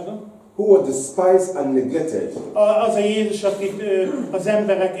 Who was despised and neglected. Az a Jézus, akit az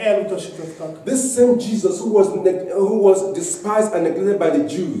emberek elutasítottak. This same Jesus who was despised and neglected by the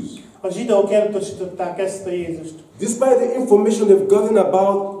Jews. A zsidók elutasították ezt a Jézust. Despite the information they've gotten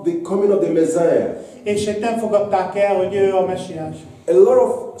about the coming of the Messiah. És ők nem fogadták el, hogy ő a messiás. A lot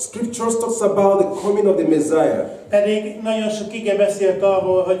of scriptures talks about the coming of the Messiah. Pedig nagyon sok ige beszélt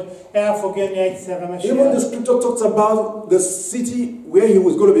arról, hogy el fog jönni egyszer a messiás. Even the scripture talks about the city where he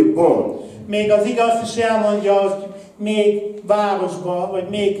was going to be born. Még az ige azt is elmondja, hogy még városba, vagy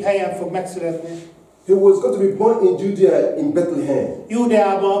még helyen fog megszületni. He was going to be born in Judea, in Bethlehem.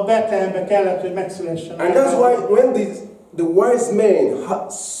 Júdeában, Betlehemben kellett, hogy megszülessen. And that's why when the wise men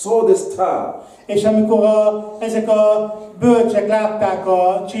saw the star, és amikor ezek a bölcsek látták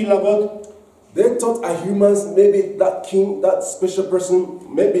a csillagot, they thought as humans, maybe that king, that special person,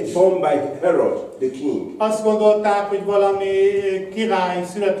 may be born by Herod, the king. Azt gondolták, hogy valami király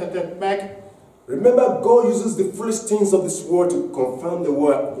született meg. Remember, God uses the foolish things of this world to confound the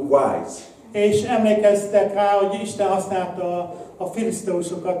wise. És emlékeztek rá, hogy Isten használta a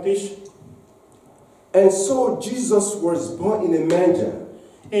filiszteusokat is. And so Jesus was born in a manger.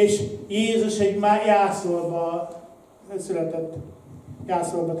 És Jézus egy jászolba született.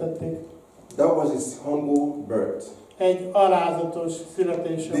 Jászolba tették. That was his humble birth. Egy alázatos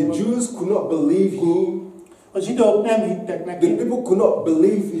születése The volt. Jews could not believe him. A zsidók nem hittek neki. The people could not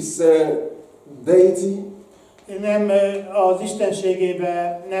believe his deity. Nem az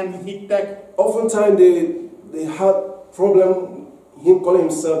istenségébe nem hittek. Oftentimes they had problem him calling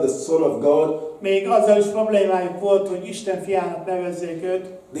himself the Son of God. Még azzal is problémájuk volt, hogy Isten fiának nevezzék őt.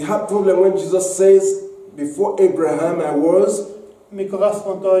 They had problem when Jesus says, before Abraham I was. Mikor azt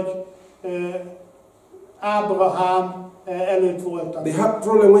mondta, hogy Ábrahám előtt voltam. They had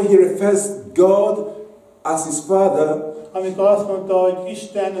problem when he refers God as his father. Amikor azt mondta, hogy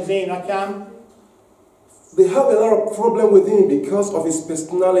Isten az én atyám. They have a lot of problem with him because of his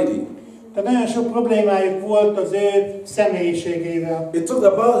personality. Tehát nagyon sok problémájuk volt az ő személyiségével. It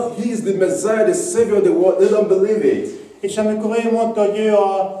talked about he is the Messiah, the Savior of the world. They don't believe it. És amikor ő mondta, hogy ő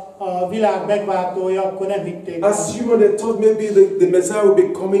a világ megváltója, akkor nem hitték. As human, they thought maybe the Messiah would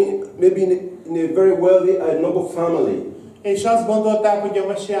be coming maybe in a very wealthy and noble family. És azt gondolták, hogy a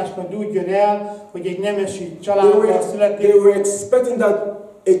messiás majd úgy jön el, hogy egy nemesi családban születik. They were expecting that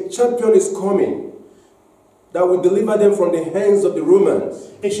a champion is coming that will deliver them from the hands of the Romans.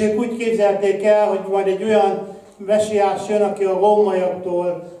 És ők úgy képzelték el, hogy majd egy olyan messiás jön, aki a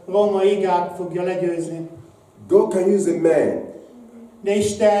rómaiaktól, római igát fogja legyőzni. God can use a man. De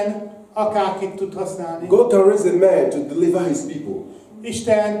Isten akárkit tud használni. God can raise a man to deliver his people.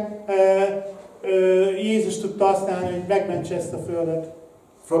 Isten Jézus tudta használni, hogy megmentse ezt a földet.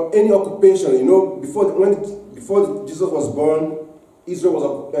 From any occupation, you know, before Jesus was born, Israel was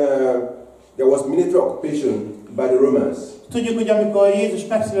there was military occupation by the Romans. Tudjuk, hogy amikor Jézus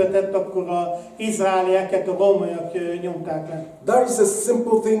megszületett, akkor az izraelieket a rómaiak nyomták le. That is a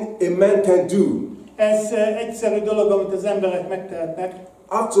simple thing a man can do. Ez egyszerű dolog, amit az emberek megtehetnek.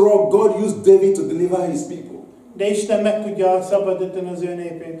 After all, God used David to deliver his people. De Isten meg tudja szabadítani az ő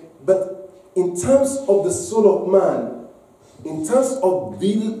népét. But in terms of the soul of man, in terms of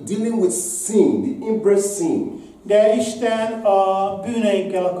dealing with sin, the inbred sin, de Isten a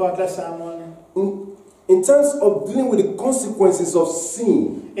bűneinkkel akart leszámolni. In terms of dealing with the consequences of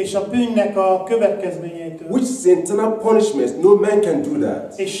sin, és a bűnnek a következményeitől, which is internal punishment, no man can do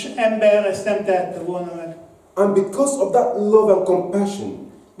that. És ember ezt nem tehette volna meg. And because of that love and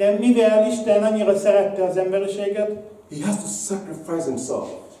compassion, de mivel Isten annyira szerette az emberiséget, he has to sacrifice himself.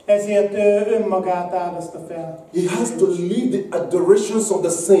 Ezért ő önmagát áldozta fel. He has to leave the adorations of the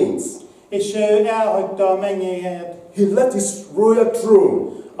saints. És ő elhagyta a mennyei helyet. He left his royal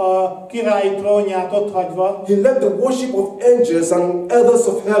throne. A királyi trónját otthagyva. He left the worship of angels and elders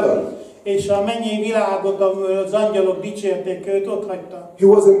of heaven. És a mennyei világot, ahol az angyalok dicsérték őt, otthagyta. He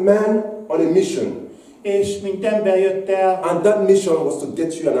was a man on a mission. És mint ember jött el. And that mission was to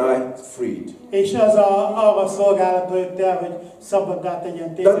get you and I freed. És az arra szolgálatra jött el, hogy szabaddá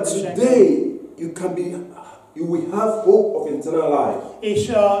tegyen téged. That today you will have hope of eternal life.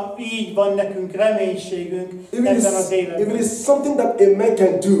 És így van nekünk reménységünk ebben az életben. If it is something that a man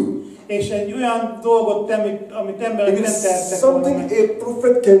can do, és egy olyan dolgot, amit emberek nem tehettek volna meg. something a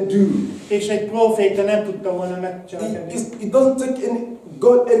prophet can do, és egy proféta nem tudta volna megcsinálni. It doesn't take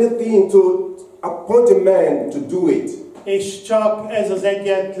God anything to appoint a man to do it. És csak ez az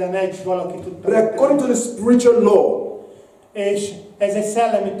egyetlen valaki tudta. But according to the spiritual law, és ez egy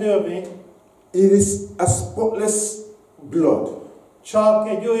szellemi törvény, it is a spotless blood. Csak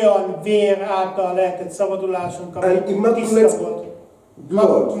egy olyan vér által lehetett szabadulásunk, ami tiszta volt.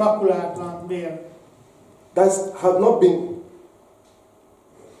 Blood. Makulátlan vér. That have not been,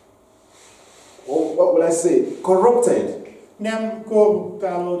 what will I say, corrupted. Nem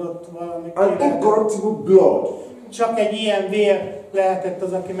korruptálódott valami. An incorruptible blood. Csak egy ilyen vér lehetett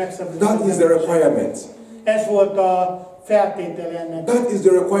az, aki megszabadult. That is the requirement. Ez volt a feltétele ennek. That is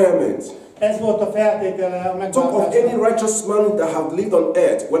the requirement. Ez volt a feltétele a Talk of megváltásnak. any righteous man that have lived on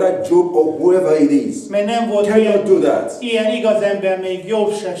earth, whether Job or whoever it is, mert nem volt cannot do that. ilyen igaz ember, még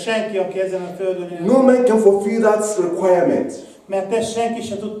Jobb se, senki, aki ezen a földön él. No man can fulfill that requirement. Mert ezt senki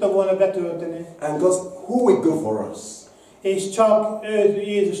se tudta volna betölteni. And God, who will go for us? És csak ő,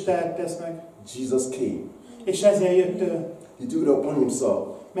 Jézus tehette ezt meg. Jesus came. És ezért jött ő. He took it upon himself.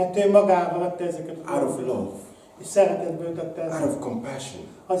 Mert ő magára vette ezeket a out of love, és szeretetből tette ezt. out of compassion.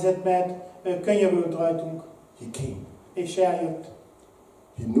 Azért, mert ő könyörült rajtunk. He came. És eljött.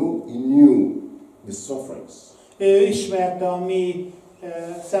 He knew the sufferings. Ő ismerte a mi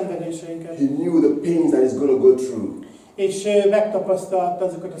szenvedéseinket. He knew the pains that he's going to go through. És ő megtapasztalta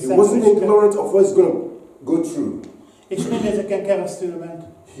azokat a He wasn't ignorant of what he's going to go through. És mindezeken keresztül ment.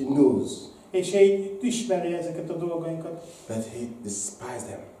 He knows. És ő ismeri ezeket a dolgainkat. That he despised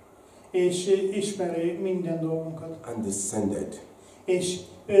them. És ismeri minden dolgunkat. And descended. És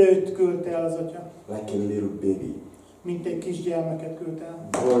őt küldte el az Atya. Like a little baby. Mint egy kisgyermeket küldte el.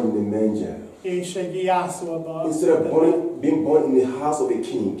 Born in a manger. És egy jászolba. Instead of being born in the house of a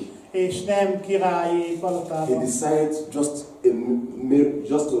king. és nem királyi He palotában. decided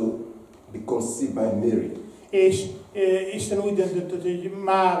just to be conceived by Mary. És Isten úgy döntött, hogy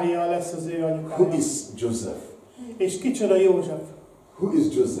Mária lesz az ő Who anyukája. is Joseph? És kicsoda József? Who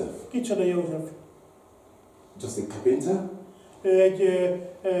is Joseph? Kicsoda József? Just a carpenter? Ő egy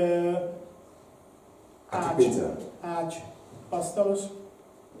A carpenter. ács asztalos,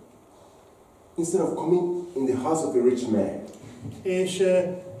 Instead of coming in the house of a rich man, és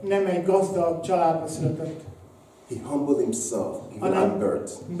nem egy gazdag családba született, he humbled himself, even hanem at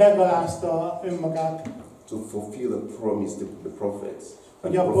birth, begalázta önmagát, to fulfill the promise, the prophets.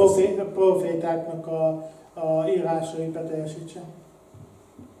 hogy a profétáknak a írásait beteljesítse.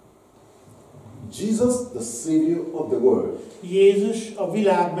 Jesus, the Savior of the world. Jézus a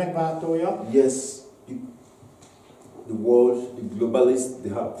világ megváltója. Yes, the world, the globalists,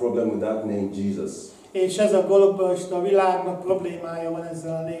 they have problem with that name, Jesus. És ez a globalista a világnak problémája van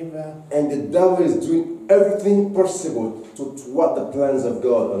ezzel a névvel. And the devil is doing everything possible to thwart the plans of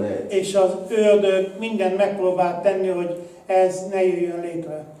God on earth. És az ördög mindent megpróbál tenni, hogy ez ne jöjjön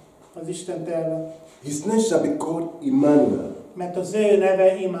létre, az Isten terve. His name shall be called Emmanuel, Mert az ő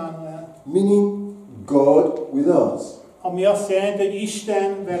neve Immanuel, meaning God with us. ami azt jelenti, hogy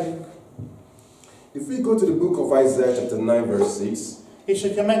Isten velünk. If we go to the book of Isaiah chapter 9 verse 6, És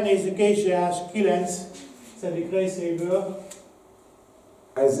hogyha megnézzük Ézsaiás 9. részéből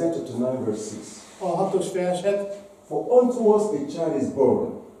Isaiah chapter 9 verse 6. a 6. verset, For unto us a child is born,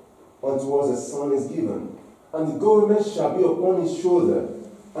 unto us a son is given, and the government shall be upon his shoulder,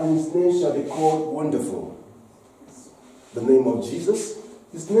 and his name shall be called Wonderful. The name of Jesus,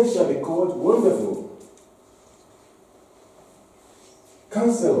 his name shall be called Wonderful.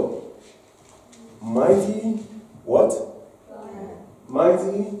 Counselor, mighty, what?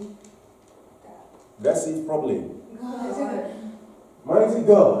 Mighty, that's it probably. Mighty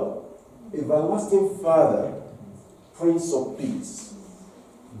God, everlasting Father, Prince of Peace.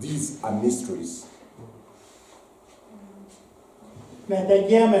 These are mysteries. mert egy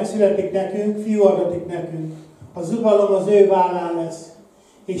gyermek születik nekünk, fiú adatik nekünk. Az uralom az ő vállán lesz,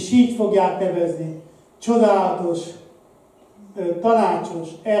 és így fogják nevezni. Csodálatos, tanácsos,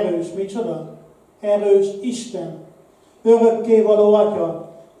 erős, micsoda? Erős Isten, örökkévaló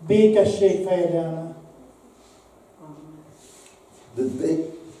Atya, békesség fejedelme.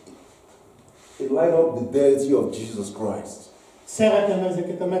 It light up the deity of Jesus Christ. Szeretem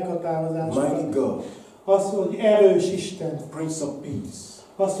ezeket a meghatározásokat. Mighty God, Az, hogy erős Isten, Prince of Peace,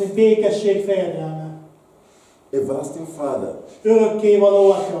 az, hogy békesség fejedelme, everlasting Father. örökkévaló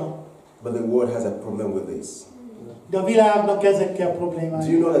Atya. But the world has a problem with this. De a világnak ezekkel Do you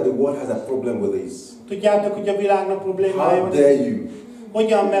problémája. know that the world has a problem with this? Tudjátok, hogy a világnak problémája How van? dare you?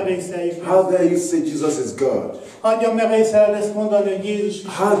 Hogyan merészeljük? How dare you say Jesus is God? Hogyan merészeled ezt mondani, hogy Jézus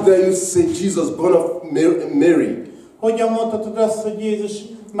Isten? How dare you say Jesus born of Mary? Hogyan mondhatod azt, hogy Jézus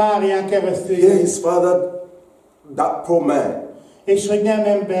Márián keresztül Here jön? his father, that poor man. És hogy nem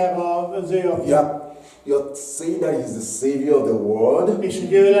ember az ő apja. You're saying that he's the savior of the world? És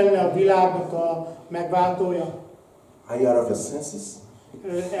hogy ő lenne a világnak a megváltója. Are you out of your senses?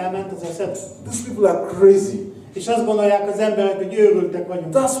 Ő elment az eszed. These people are crazy. És azt gondolják az emberek, hogy őrültek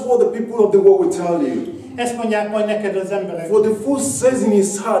vagyunk. That's what the people of the world will tell you. Ezt mondják majd neked az emberek. For the fool says in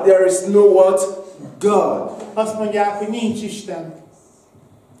his heart, there is no what? God. Azt mondják, hogy nincs Isten.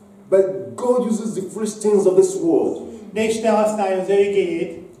 But God uses the foolish things of this world De Isten használja az ő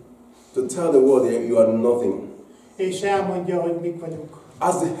igéjét, to tell the world that you are nothing. és elmondja, hogy mik vagyunk.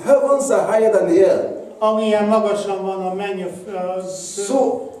 As the heavens are higher than the earth, Amilyen magasan van a menny a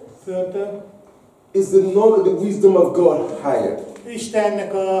so földtől, is the knowledge, the wisdom of God higher.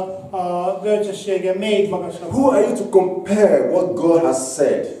 Istennek a bölcsessége még magasabb. Who are you to compare what God has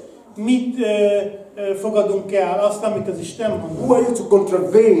said? Mit fogadunk el? Azt, amit az Isten Who mond. are you to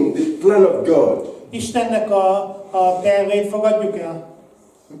contravene the plan of God? Istennek a tervét fogadjuk el?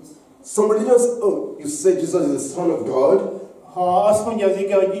 Somebody just, oh, you say Jesus is the Son of God? Ha azt mondja az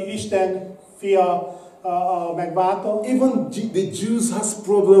ige, hogy Isten fia a megváltó, Even the Jews has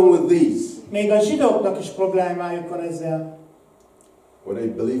problem with this. még a zsidóknak is problémájuk van ezzel. Whether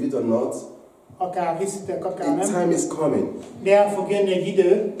you believe it or not, Akár hiszitek, akár a nem. time is coming. De el fog jönni egy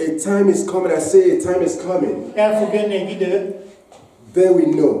idő, A time is coming. I say a time is coming. el fog jönni egy idő, Then we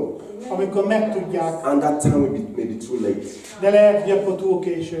know. amikor megtudják, And that time may be too late. de lehet, hogy akkor túl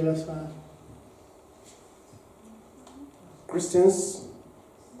késő lesz már. Christians,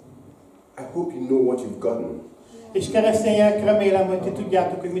 I hope you know what you've gotten. És keresztények, remélem, hogy ti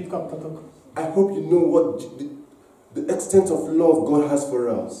tudjátok, hogy mit kaptatok. I hope you know what the extent of love God has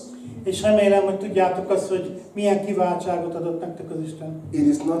for us. És remélem, hogy tudjátok azt, hogy milyen kiváltságot adott nektek az Isten. It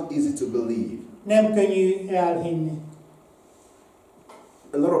is not easy to believe. Nem könnyű elhinni.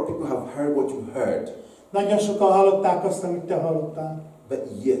 A lot of people have heard what you heard, Nagyon sokan hallották azt, amit te hallottál. but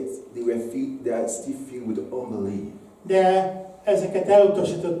yet they are still filled with unbelief. De ezeket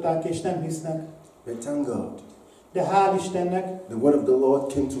elutasították és nem hisznek. But thank God, De hál' Istennek, the word of the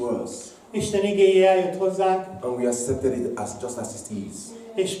Lord came to us, Isten igéje eljött hozzánk, and we accepted it as just as it is,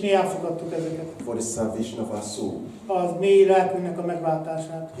 és mi elfogadtuk ezeket. for the salvation of our soul. Az mi lelkünknek a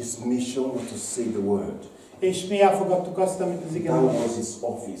megváltását. His mission was to say the word. És mi elfogadtuk azt, amit az ige That mond. was his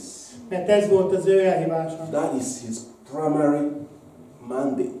office. Mert ez volt az ő elhívása. That is his primary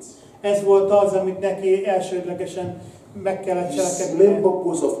mandate. Ez volt az, amit neki elsődlegesen meg kellett His main cselekednie.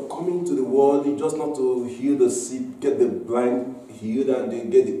 purpose of coming to the world is just not to heal the sick, get the blind healed, and then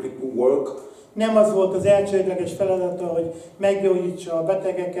get the crippled work. Nem az volt az elsődleges feladata, hogy meggyógyítsa a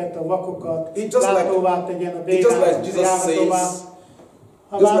betegeket, a vakokat, It just látóvá tegyen a It's just like bénát, Jesus járatóvá. says,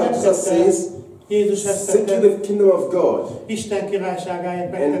 Ha just már like Jesus megtette, says, Jézus ezt seek ye tette, the kingdom of God Isten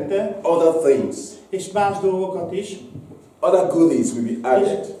királyságáért and megtette, other things, és más dolgokat is, other goodies will be és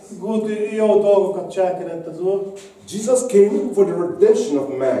added. jó dolgokat cselekedett az Úr. Jesus came for the redemption of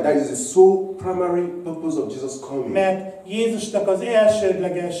man. That is the sole primary purpose of Jesus coming. Mert Jézusnak az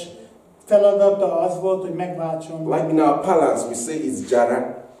elsődleges feladata az volt, hogy megváltson. Like in our parlance, we say it's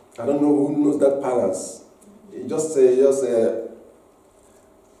Jara. I don't know who knows that parlance. You just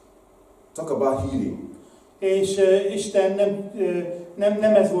talk about healing. És Isten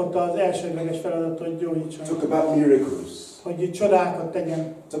nem ez volt az elsődleges feladat, hogy gyógyítson. Talk about miracles. Hogy csodákat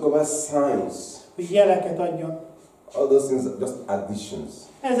tegyen, Talk about signs. hogy jeleket adjon. All those things are just additions.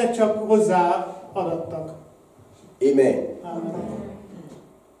 Ezek csak hozzáadattak. Amen. Amen.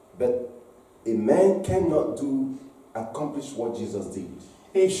 But a man cannot accomplish what Jesus did.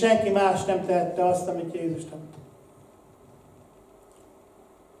 És senki más nem tehette azt, amit Jézus tett.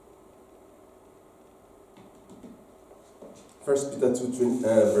 First Peter 2,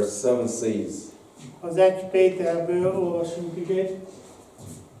 verse 7 says, Az 1 Péterből olvasunk igét.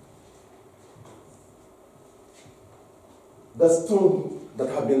 the stone that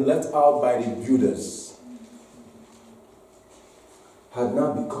had been left out by the builders had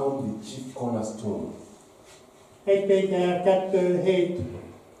now become the chief cornerstone. 1 Péter 2:7.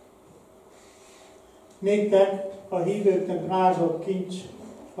 Néktek a hívőknek drága kincs,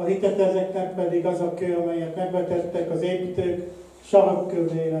 a hitetezeknek pedig az a kő, amelyet megvetettek az építők,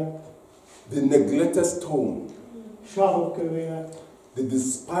 sarokkövé lett. The neglected stone, Sarokkövé lett. the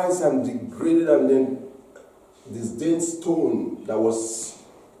despised and degraded and then disdained stone that was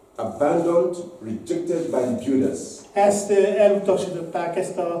abandoned, rejected by the builders. Ezt elutasították,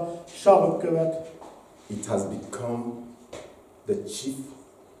 ezt a sarokkövet. It has become the chief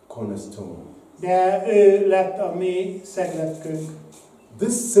cornerstone. De ő lett a mi szegletkőnk.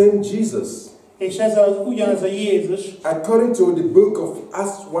 This same Jesus, És ez ugyanaz a Jézus, according to the book of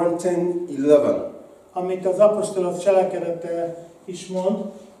Acts 1:10-11, amit az apostolok cselekedete is mond,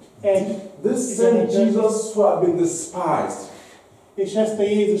 this same Jesus who had been despised, és ezt a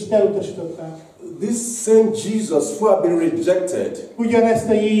Jézust elutasították. this same Jesus who had been rejected, Ugyanezt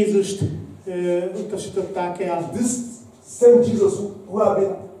a Jézust utasították el. this same Jesus who had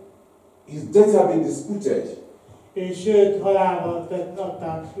been, his death had been disputed, És őt halálba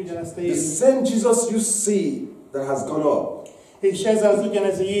adták, ugyanezt a the Jézus. same Jesus you see that has gone up, És ez az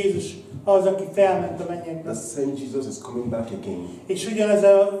ugyanez a Jézus, az, aki felment a mennyekbe. the same Jesus is coming back again. És ugyanez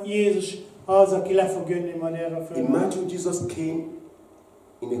a Jézus az, aki le fog jönni majd erre a földre. Imagine Jesus came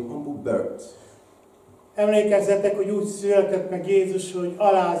in a humble birth. Emlékezzetek, hogy úgy született meg Jézus, hogy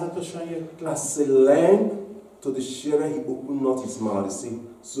alázatosan jött le. As a lamb to the shearer, he opened not his mouth. He said,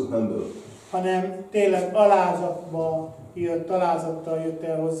 so humble. Hanem tényleg alázattal jött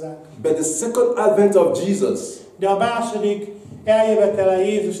el hozzánk. But the second advent of Jesus, De a második eljövetele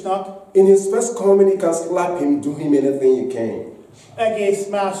Jézusnak in his first coming, he can slap him, do him anything you can. egész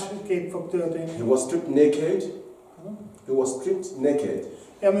másképp fog történni. He was stripped naked. He was stripped naked.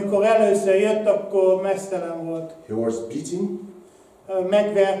 Amikor először jött, akkor meztelen volt. He was beaten.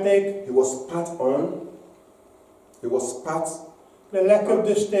 Megverték, He was spat on. He was spat.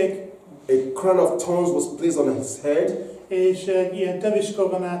 leköbdösték, A crown of thorns was placed on his head. és egy ilyen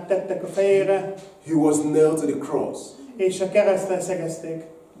töviskoronát tettek a fejére, He was nailed to the cross. és a keresztre szegezték.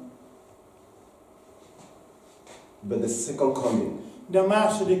 But the second coming, De a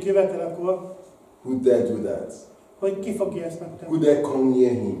második jövetelekor, who dare do that? hogy ki fogja ezt Who megtenni? dare come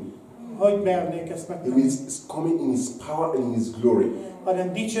near him? hogy mernék ezt He megtenni? is coming in His power and in His glory.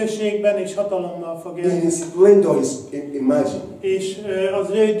 Hanem dicsőségben és hatalommal fog In élni. His splendor, imagine. És az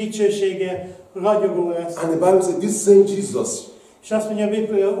ő dicsősége ragyogó lesz. And the Bible says, this same Jesus És azt mondja a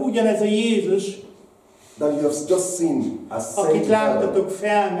Biblia, ugyanez a Jézus, that you have just seen ascend akit to heaven, láttatok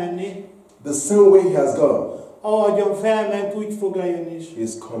felmenni, the same way He has gone, ahogyan felment, úgy fog lejönni is. He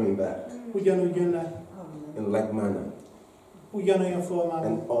is coming back Ugyanúgy jön le. in like manner. Ugyanolyan formában.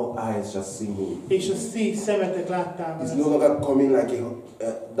 And all eyes shall see Him. És a szemetek látták He's ezt. no longer coming like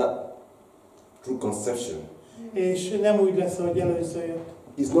that through conception. És nem úgy lesz, ahogy először jött.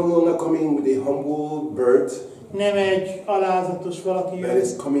 He's no longer coming with a humble birth, Nem egy alázatos valaki but jön,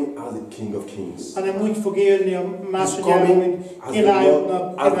 He's coming as the King of Kings. hanem úgy fog élni a He's másodjára, coming mint as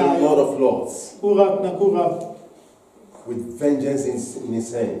királyoknak the Lord királyok, of Lords, uraknak urak. with vengeance in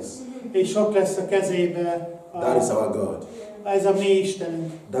His hands. És ott lesz a kezébe. That is our God. Ez a mi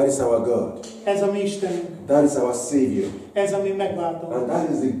Istenünk. That is our God. Ez a mi Istenünk. That is our Savior. Ez a mi megváltónk. And that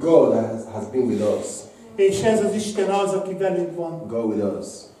is the God that has been with us. És ez az Isten az, aki velünk van. God with us.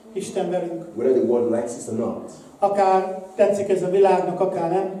 Isten velünk. Whether the world likes it or not. Akár tetszik ez a világnak,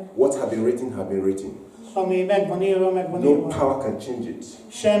 akár nem. What have been written. Ami meg van írva, meg van No írva. power can change it.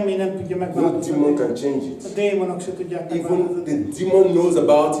 Semmi nem tudja No megváltoztatni. demon can change A it. démonok se tudják Even megváltoztatni. the demon knows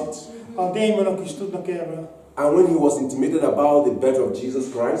about it. A démonok is tudnak erről. And when he was intimidated about the birth of Jesus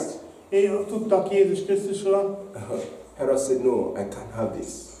Christ, Tudtak Jézus Krisztusról, Herod said, no, I can't have this.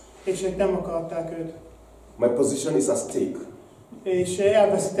 és ők nem akarták őt. My position is at stake. És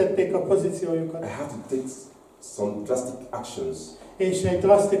elveszítették a pozíciójukat. I have to take some drastic actions. És egy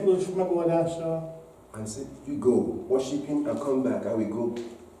drasztikus megoldással. And said, you go, worship him and come back. I will go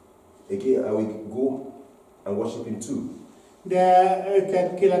again. I will go and worship him too. De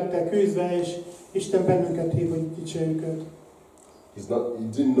őket ki lettek űzve, és Isten bennünket hív, hogy dicsérjük őt. He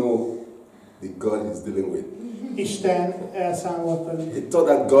didn't know the God he's dealing with. Isten elszámolt velük. He thought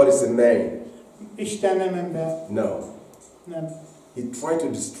that God is a man. Isten nem ember. No. Nem. He tried to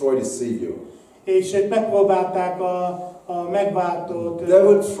destroy the Savior. És ők megpróbálták a megváltót. The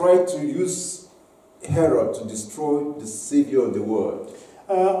devil tried to use Herod to destroy the Savior of the world.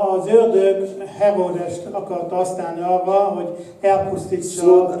 Az ördög Herodest akarta használni arra, hogy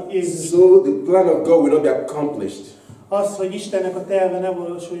elpusztítsa Jézust. So the plan of God will not be accomplished. Az, hogy Istennek a terve ne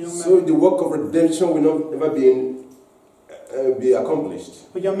valósuljon meg. So the work of redemption will not ever be accomplished.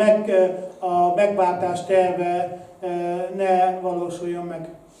 Hogy a megváltás terve ne valósuljon meg.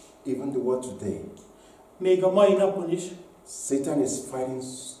 Even the world today, Még a mai napon is. Satan is fighting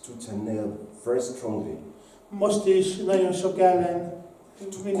tooth and nail very strongly Most is nagyon sok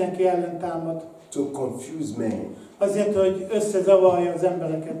mindenki ellen támad. to confuse men. Azért, hogy összezavarja az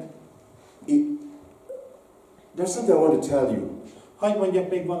embereket. There's something I want to tell you. Hadd mondjak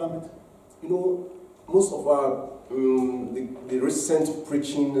még valamit. You know, most of our the recent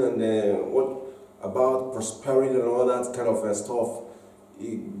preaching and what about prosperity and all that kind of stuff.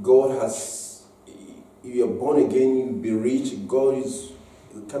 God has, you are born again, you be rich. God is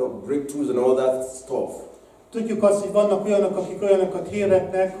kind of breakthroughs and all that stuff. Tudjuk azt, hogy vannak olyanok, akik olyanokat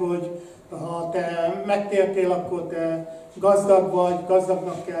hirdetnek, hogy ha te megtértél, akkor te gazdag vagy,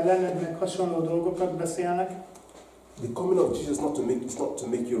 gazdagnak kell lenned, meg hasonló dolgokat beszélnek. The coming of Jesus is not to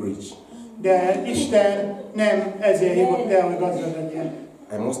make you rich. De Isten nem ezért hívott el, hogy gazdag legyen.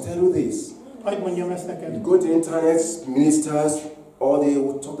 I must tell you this. Hadd mondjam ezt You neked. go to the internet, ministers, all they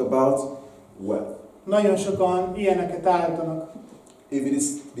will talk about wealth. Nagyon sokan ilyeneket állítanak. If it is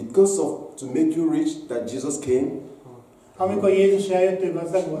because of to make you rich that Jesus came, Amikor Jézus eljött, ő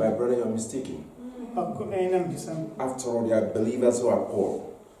gazdag my volt, brother, you're mistaken. akkor én nem hiszem, After all, there are believers who are poor.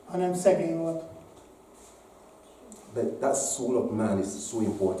 hanem szegény volt. But that soul of man is so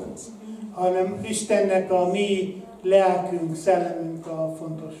important. Hanem Istennek a mi lelkünk, szellemünk a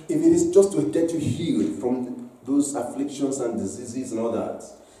fontos. If it is just to get you healed from those afflictions and diseases and all that,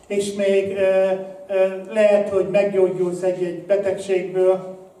 És még lehet, hogy meggyógyulsz egy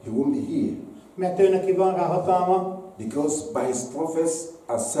betegségből, he won't be healed. mert ő neki van rá hatalma, Because by his prophets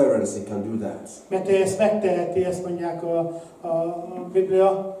and servants he can do that. mert ő ezt megteheti, ezt mondják a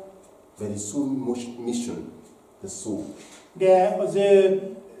Biblia, But his soul mission, the soul. de az ő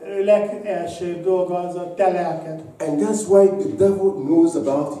legelső dolga az a te lelked. And that's why the devil knows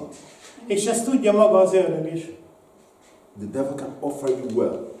about it. És ezt tudja maga az ördög is. The devil can offer you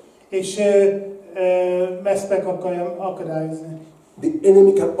wealth. És ezt meg akarja akadályozni. The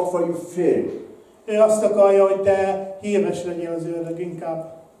enemy can offer you fame. Ő azt akarja, hogy te híres legyél, az ördög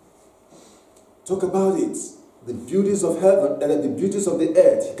inkább. Talk about it. The beauties of heaven and the beauties of the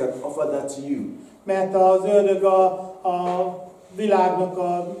earth, he can offer that to you. Mert az ördög a világnak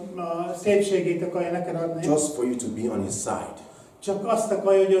a szépségét akarja neked adni. Just for you to be on his side. Csak azt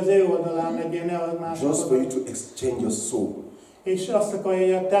akarja, hogy az ő oldalán legyél, ne a másik Just for you oldalán. to exchange your soul. És azt akarja,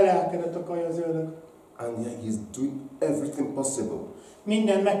 hogy a te lelkedet akarja az ördög. And yet he's doing everything possible.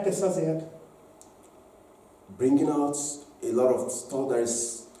 Mindent megtesz azért. Bringing out a lot of stuff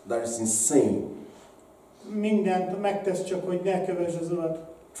that is insane. Mindent megtesz csak, hogy ne kövesd az Urat.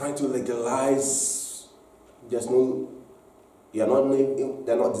 Trying to legalize. There's no.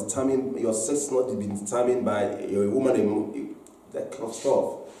 They're not determined. Your sex is not determined by your woman. That kind of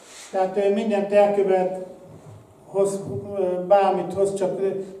stuff. Tehát mindent elkövet, bármit hoz, csak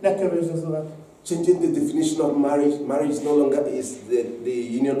ne kövesd az Urat. Changing the definition of marriage. Marriage no longer is the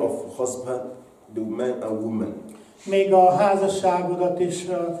union of husband, the man and woman. Még a házasságodat is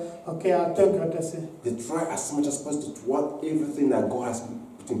tönkre teszi. They try as much as possible to thwart everything that God has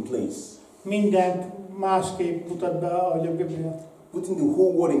put in place. Mindent másképp mutat be, ahogy a Biblia. Putting the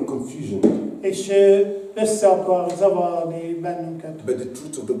whole world in confusion. És össze akar zavarni bennünket. But the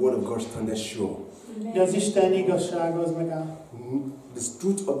truth of the word of God standeth sure. De az Isten igazsága az megáll. The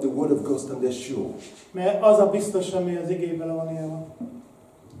truth of the word of God standeth sure. Mert az a biztos, ami az igében van írva.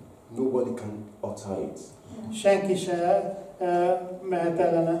 Nobody can alter it. Senki se mehet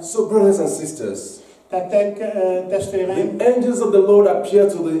ellene. So brothers and sisters, Tehát testvéreim, the angels of the Lord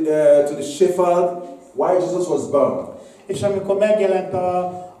appeared to the shepherd while Jesus was bound. és amikor megjelent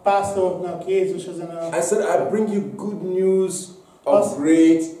a pásztoroknak Jézus ezen a... I said, I bring you good news of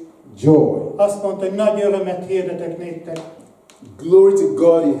great joy. Azt mondta, hogy nagy örömet hirdetek néktek. Glory to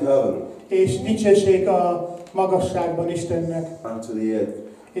God in heaven. És dicsőség a magasságban Istennek. And to the earth.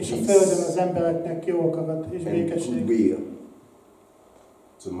 És a földön az embereknek jó akarat és békesség. And goodwill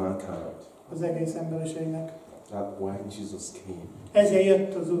to mankind. Az egész emberiségnek. That's why Jesus came. Ezért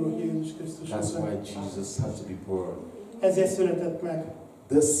jött az Úr Jézus Krisztus. That's why Jesus had to be born. Ezért született meg.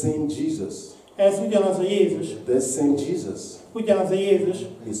 The same Jesus. Ez ugyanaz a Jézus. The same Jesus. Ugyanaz a Jézus.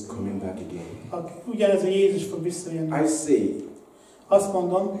 He's coming back again. Ugyanaz a Jézus fog visszajönni. I say, Azt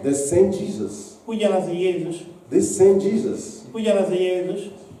mondom, the same Jesus. ugyanaz a Jézus. This same Jesus Ugyanaz a Jézus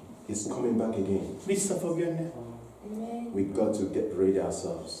is coming back again. vissza fog jönni. We got to get ready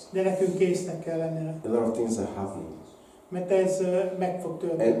ourselves. De nekünk késznek kell lenni. A lot of things are happening. Mert ez meg fog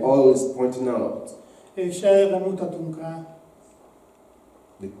történni. And all is pointing out. És erre mutatunk rá.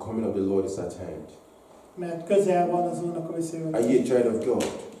 The coming of the Lord is at hand. Mert közel van az Úrnak a Are visszajövetel. you a child of God?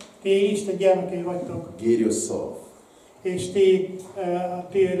 Ti Isten gyermekei vagytok. Get yourself. És ti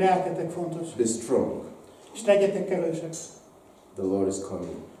lelketek fontos. Be strong. És legyetek erősek. The Lord is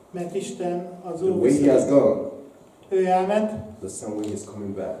coming. Mert Isten az The Úr way He has visszajön. gone, Ő elment, the same way He's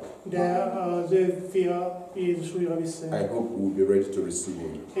coming back. de az ő fia Jézus újra visszajön. I hope we'll be ready to receive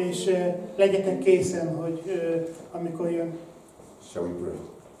Him. És legyetek készen, hogy amikor jön, Shall we pray?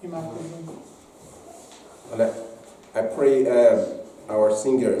 imádkozzunk. And I pray our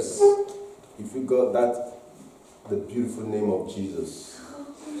singers, if we got that, the beautiful name of Jesus.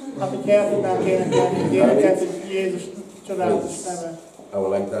 Hát, hogy el tudnánk énekelni, énekelt, hogy Jézus csodálatos neve. I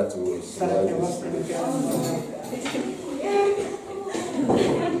would like that to Szeretném azt énekelni.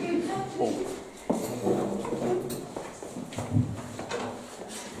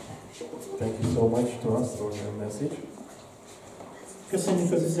 Thank you so much to us for your message.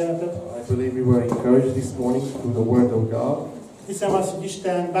 Köszönjük az üzenetet. I believe we were encouraged this morning through the Word of God. Hiszem azt, hogy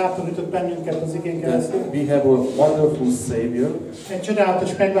Isten bátorított bennünket az igén That keresztül. we have a wonderful Savior. Egy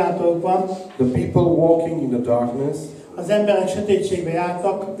csodálatos megváltók van. The people walking in the darkness, Az emberek sötétségbe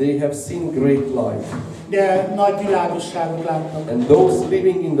jártak, they have seen great light. de nagy világosságot láttak. And those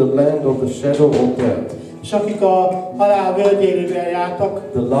living in the land of the shadow of death, És akik a halál völgyéről jártak,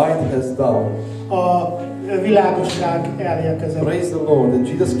 the light has dawned. a világosság elérkezett. Praise the Lord that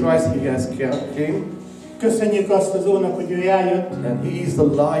Jesus Christ, He has came, Köszönjük azt az Úrnak, hogy ő eljött, and He is the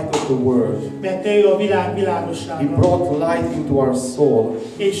light of the world. mert ő a világ He világossága. brought light into our soul,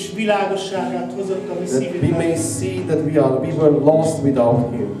 És világosságát hozott a mi that we szívünkbe. may see that we were lost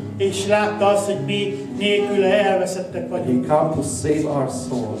without Him. És látta azt, hogy mi nélküle elveszettek He vagyunk. came to save our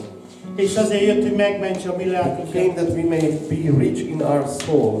soul. És azért jött, hogy megmentse a mi He came lelkünket. that we may be rich in our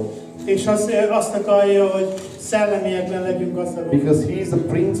soul, És azt akarja, hogy szellemiekben legyünk gazdagok. because He is the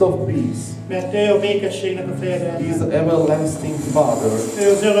Prince of Peace. Mert ő a békességnek a He is fejedelme. the everlasting Father.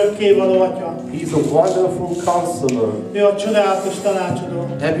 Ő az örökkévaló Atya. He is a wonderful counselor. Ő a csodálatos tanácsadó.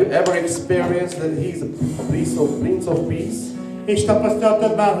 Have you ever experienced that He is a Prince of Peace? És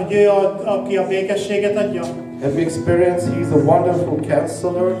tapasztaltad már, hogy ő az, aki a békességet adja? Have you experienced He is a wonderful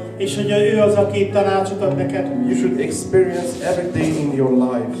counselor? És hogy ő az, aki tanácsot ad neked? You should experience every day in your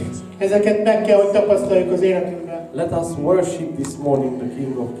life. Ezeket meg kell, hogy tapasztaljuk az életünkben. Let us worship this morning the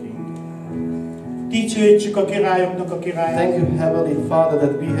King of Kings. Dicsőítsük a királyoknak a királyát. Thank you, Heavenly Father,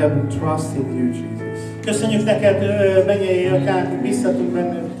 that we have trust in you, Jesus. Köszönjük neked, mennyei atyánk, hogy bízhatunk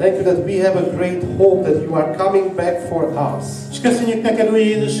benned. Thank you that we have a great hope that you are coming back for us. És köszönjük neked, Úr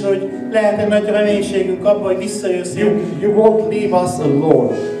Jézus, hogy lehet egy nagy reménységünk abban, hogy visszajössz. You won't leave us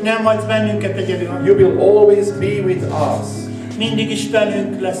alone. Nem hagysz bennünket egyedül. You will always be with us. Mindig is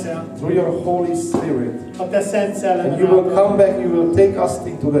velünk leszel. Through your Holy Spirit. A te szent szellemed. And you will come back, you will take us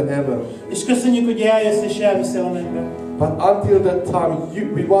into the heaven. És köszönjük, hogy eljössz és elviszel a mennybe. But until that time,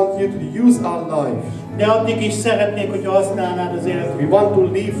 we want you to use our life. De addig is szeretnék, hogy használnád az We életünket. want to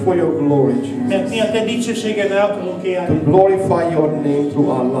live for your glory, Mert Jesus. mi a te dicsőségedre akarunk To élni. glorify your name through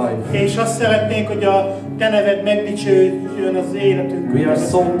our life. És azt szeretnénk, hogy a te neved megdicsőjön az életünkben. We are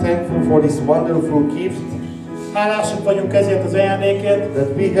so thankful for this wonderful gift Hálások vagyunk ezért az ajándékért, that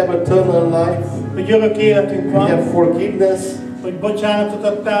we have eternal life, hogy örök életünk we have van, forgiveness hogy bocsánatot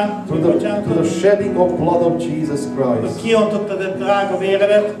adtál, through the shedding of blood of Jesus hogy Christ. kiontottad a drága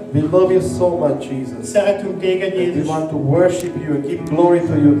véredet. We love you so much, Jesus. Szeretünk téged, And we Jézus, want to worship you and give glory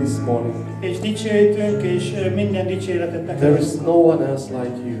to you this morning. és dicsőítünk, és minden dicséretet There neked, is no one else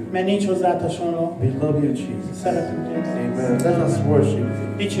like you. mert nincs hozzá hasonló. We love you, Jesus. Szeretünk téged. Amen. Let us worship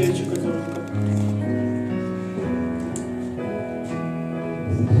you. Dicsőítsük az Úrunkat.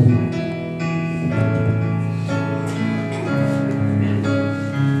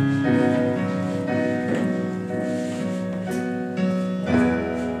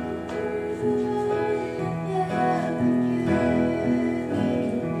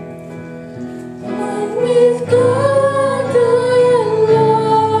 With God, the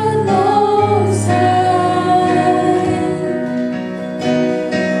Lord Most High,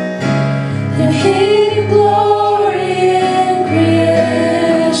 the hidden glory in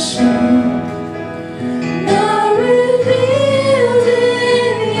creation,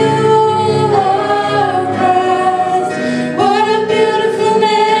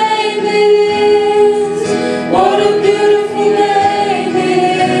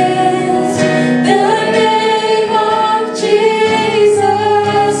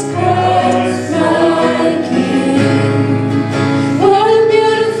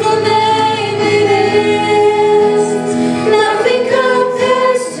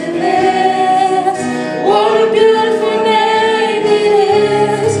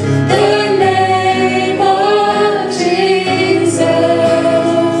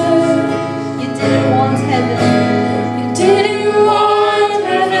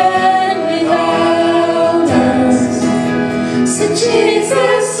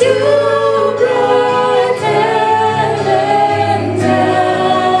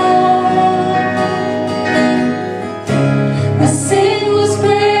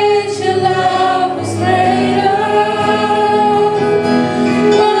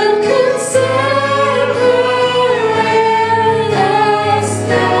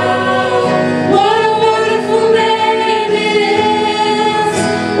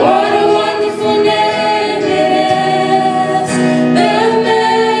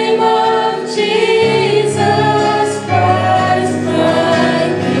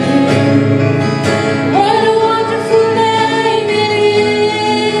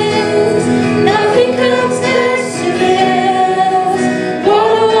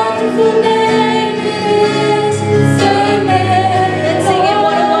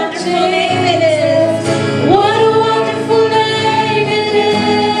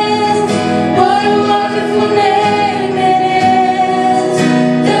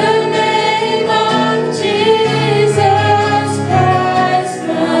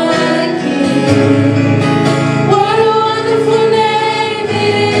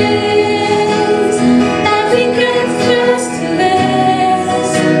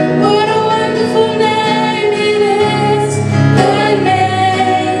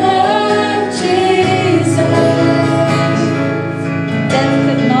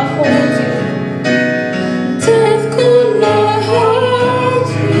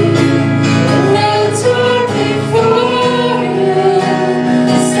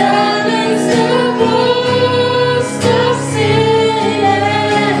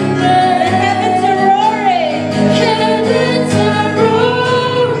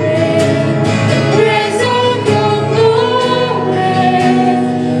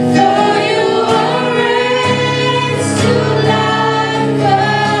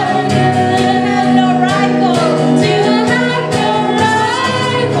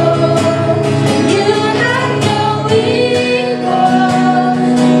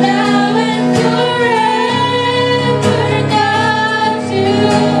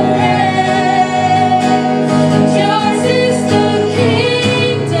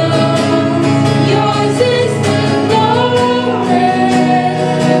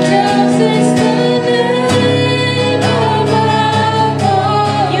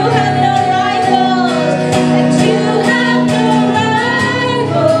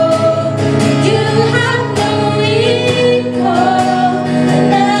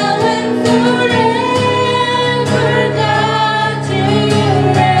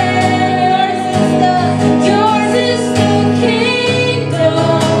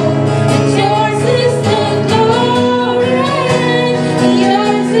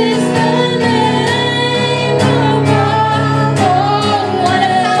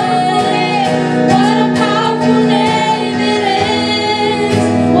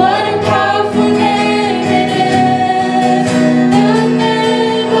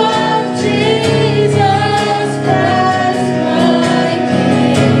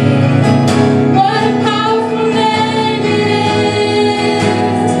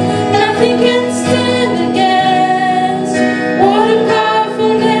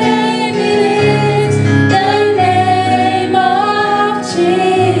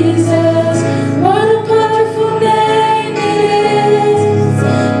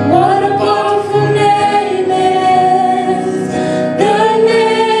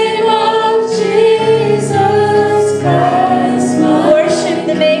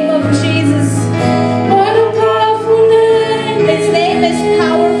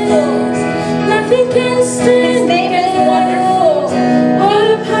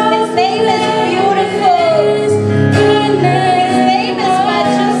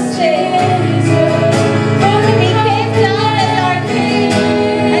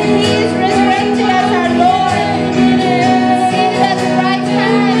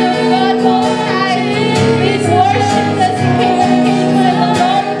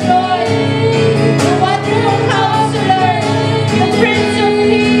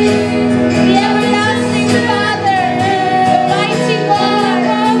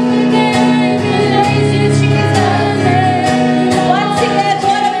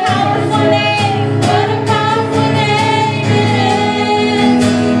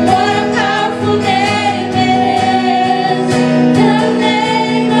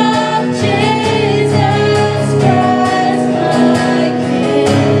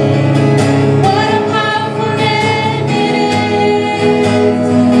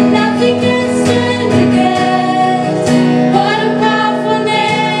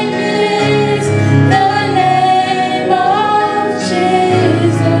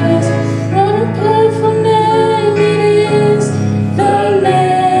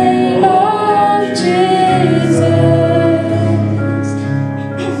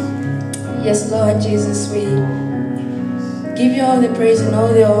 and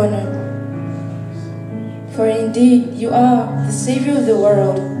all the honor. For indeed, you are the Savior of the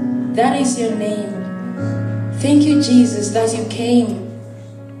world. That is your name. Thank you, Jesus, that you came.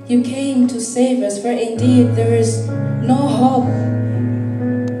 You came to save us, for indeed there is no hope.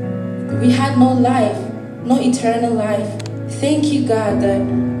 We had no life, no eternal life. Thank you, God,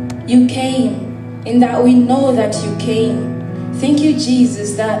 that you came and that we know that you came. Thank you,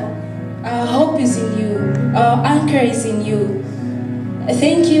 Jesus, that our hope is in you, our anchor is in you.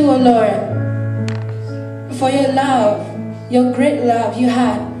 Thank you, O Lord, for your love, your great love you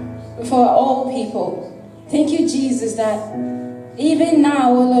had for all people. Thank you, Jesus, that even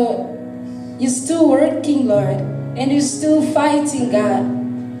now, O Lord, you're still working, Lord, and you're still fighting, God.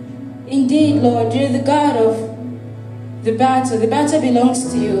 Indeed, Lord, you're the God of the battle. The battle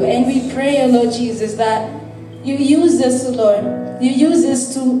belongs to you. And we pray, O Lord Jesus, that you use us, O Lord. You use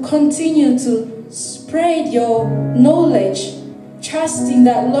us to continue to spread your knowledge, trusting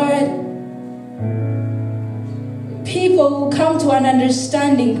that, Lord, people will come to an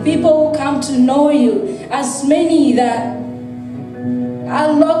understanding. People will come to know you. As many that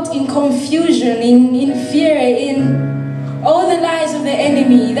are locked in confusion, in fear, in all the lies of the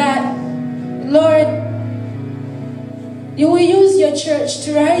enemy, that, Lord, you will use your church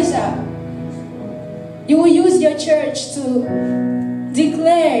to rise up. You will use your church to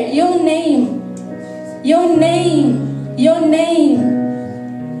declare your name, your name, your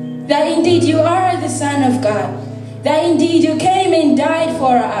name. That indeed you are the Son of God. That indeed you came and died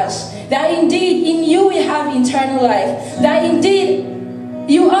for us. That indeed in you we have eternal life. That indeed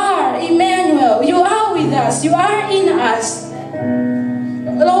you are Emmanuel. You are with us. You are in us.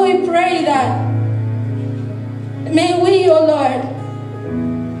 Lord, we pray that may we, O Lord,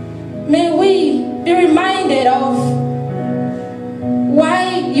 may we be reminded of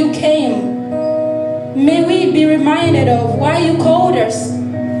why you came. May we be reminded of why you called us.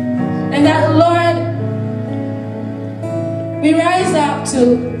 And that, Lord, we rise up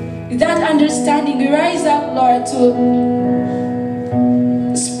to that understanding. We rise up, Lord, to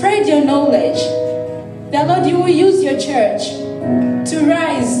spread your knowledge. That, Lord, you will use your church to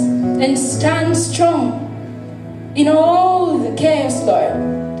rise and stand strong in all the chaos, Lord,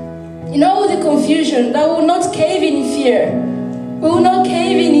 in all the confusion. That will not cave in fear. We will not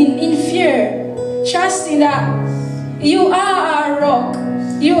cave in fear, trusting that you are our rock.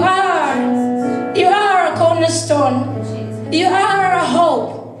 You are a cornerstone. You are our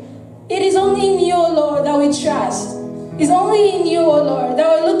hope. It is only in you, O Lord, that we trust. It's only in you, O Lord, that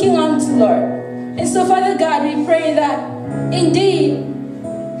we're looking unto, Lord. And so, Father God, we pray that indeed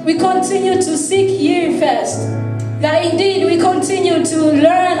we continue to seek you first. That indeed we continue to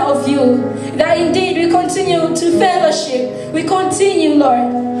learn of you. That indeed we continue to fellowship. We continue,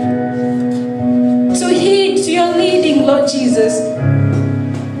 Lord, to heed to your leading, Lord Jesus.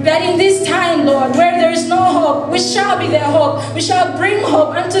 That in this time, Lord, where there is no hope, we shall be their hope. We shall bring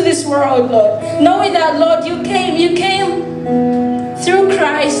hope unto this world, Lord. Knowing that, Lord, you came through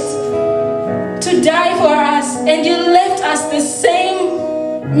Christ to die for us, and you left us the same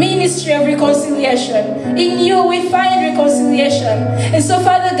ministry of reconciliation. In you we find reconciliation. And so,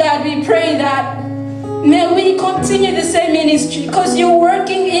 Father God, we pray that may we continue the same ministry, because you're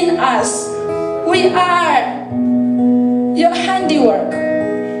working in us. We are your handiwork.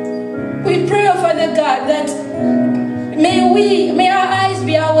 We pray, oh Father God, that may our eyes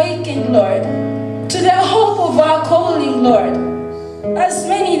be awakened, Lord, to the hope of our calling, Lord. As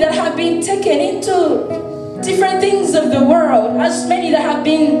many that have been taken into different things of the world, as many that have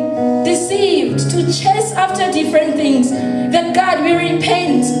been deceived to chase after different things, that God, we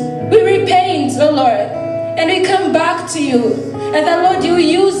repent, oh Lord, and we come back to you. And that, Lord, you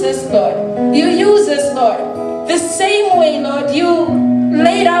use us, Lord. You use us, Lord, the same way, Lord, you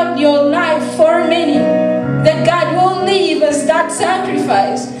laid out your life for many, that God will live as that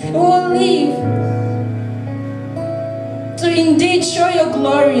sacrifice. We will live to indeed show your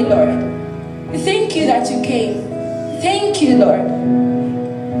glory, Lord. Thank you that you came. Thank you, Lord.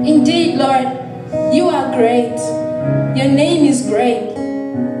 Indeed, Lord, you are great. Your name is great,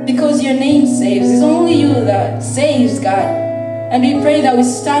 because your name saves. It's only you that saves, God. And we pray that we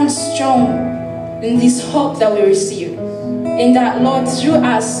stand strong in this hope that we receive. And that, Lord, through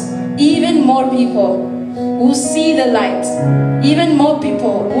us, even more people will see the light. Even more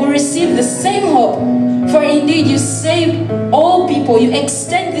people will receive the same hope. For indeed, you save all people. You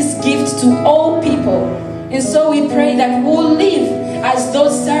extend this gift to all people. And so we pray that we'll live as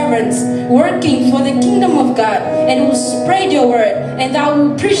those servants. working for the kingdom of God, and will spread your word, and that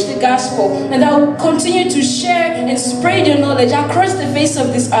will preach the gospel, and that will continue to share and spread your knowledge across the face of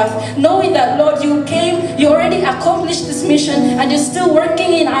this earth, knowing that, Lord, you came, you already accomplished this mission, and you're still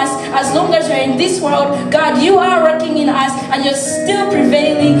working in us. As long as you're in this world, God, you are working in us, and you're still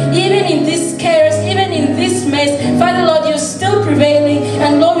prevailing, even in this chaos, even in this mess. Father, Lord, you're still prevailing,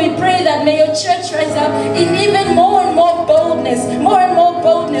 and Lord, we pray that may your church rise up in even more and more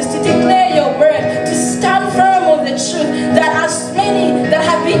boldness to declare your word, to stand firm on the truth, that as many that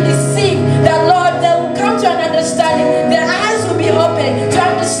have been deceived, that, Lord, they will come to an understanding, their eyes will be open to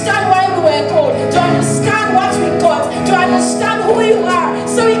understand why we were called, to understand what we got, to understand who you are,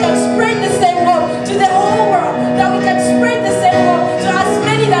 so we can spread the same hope to the whole world, that we can spread the same hope to as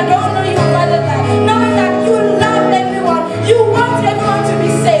many that don't know you, Father God, knowing that you love everyone, you want everyone to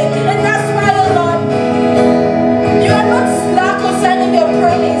be saved, and that's why, oh Lord, you are not slack concerning your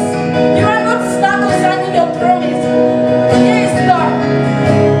promise. You are not slack concerning your promise. Yes, Lord.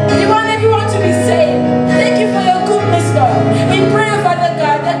 You want everyone to be saved. Thank you for your goodness, Lord. We pray, Father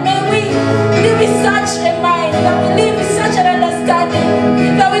God, that may we live with such a mind, that we live with such an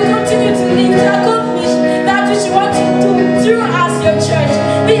understanding, that we continue to live to accomplish that which you want to do through us, your church.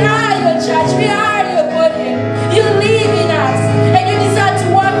 We are your church. We are your body. You live in us, and you desire to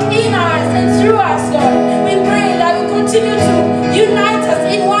work in us and through us, Lord. We pray that we continue to unite us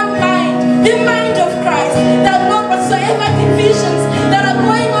in one mind, the mind of Christ, that, Lord, whatsoever divisions that are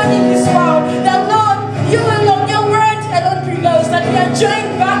going on in this world, that, Lord, you alone, your word alone prevails, that we are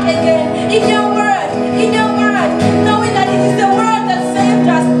joined back again in your word, knowing that it is the word that saved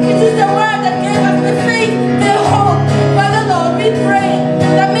us, it is the word that gave us the faith, the hope. Father, Lord, we pray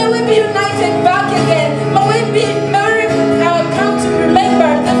that may we be united back again, may we come to remember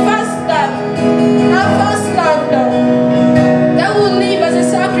the first love, our first love, Lord, that will live as a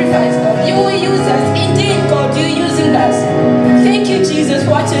sacrifice, Lord. You will use us. Indeed, God, you're using us. Thank you, Jesus,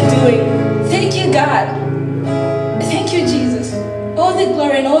 for what you're doing. Thank you, God. Thank you, Jesus. All the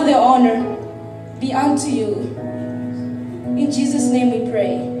glory and all the honor be unto you. In Jesus' name we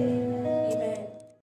pray.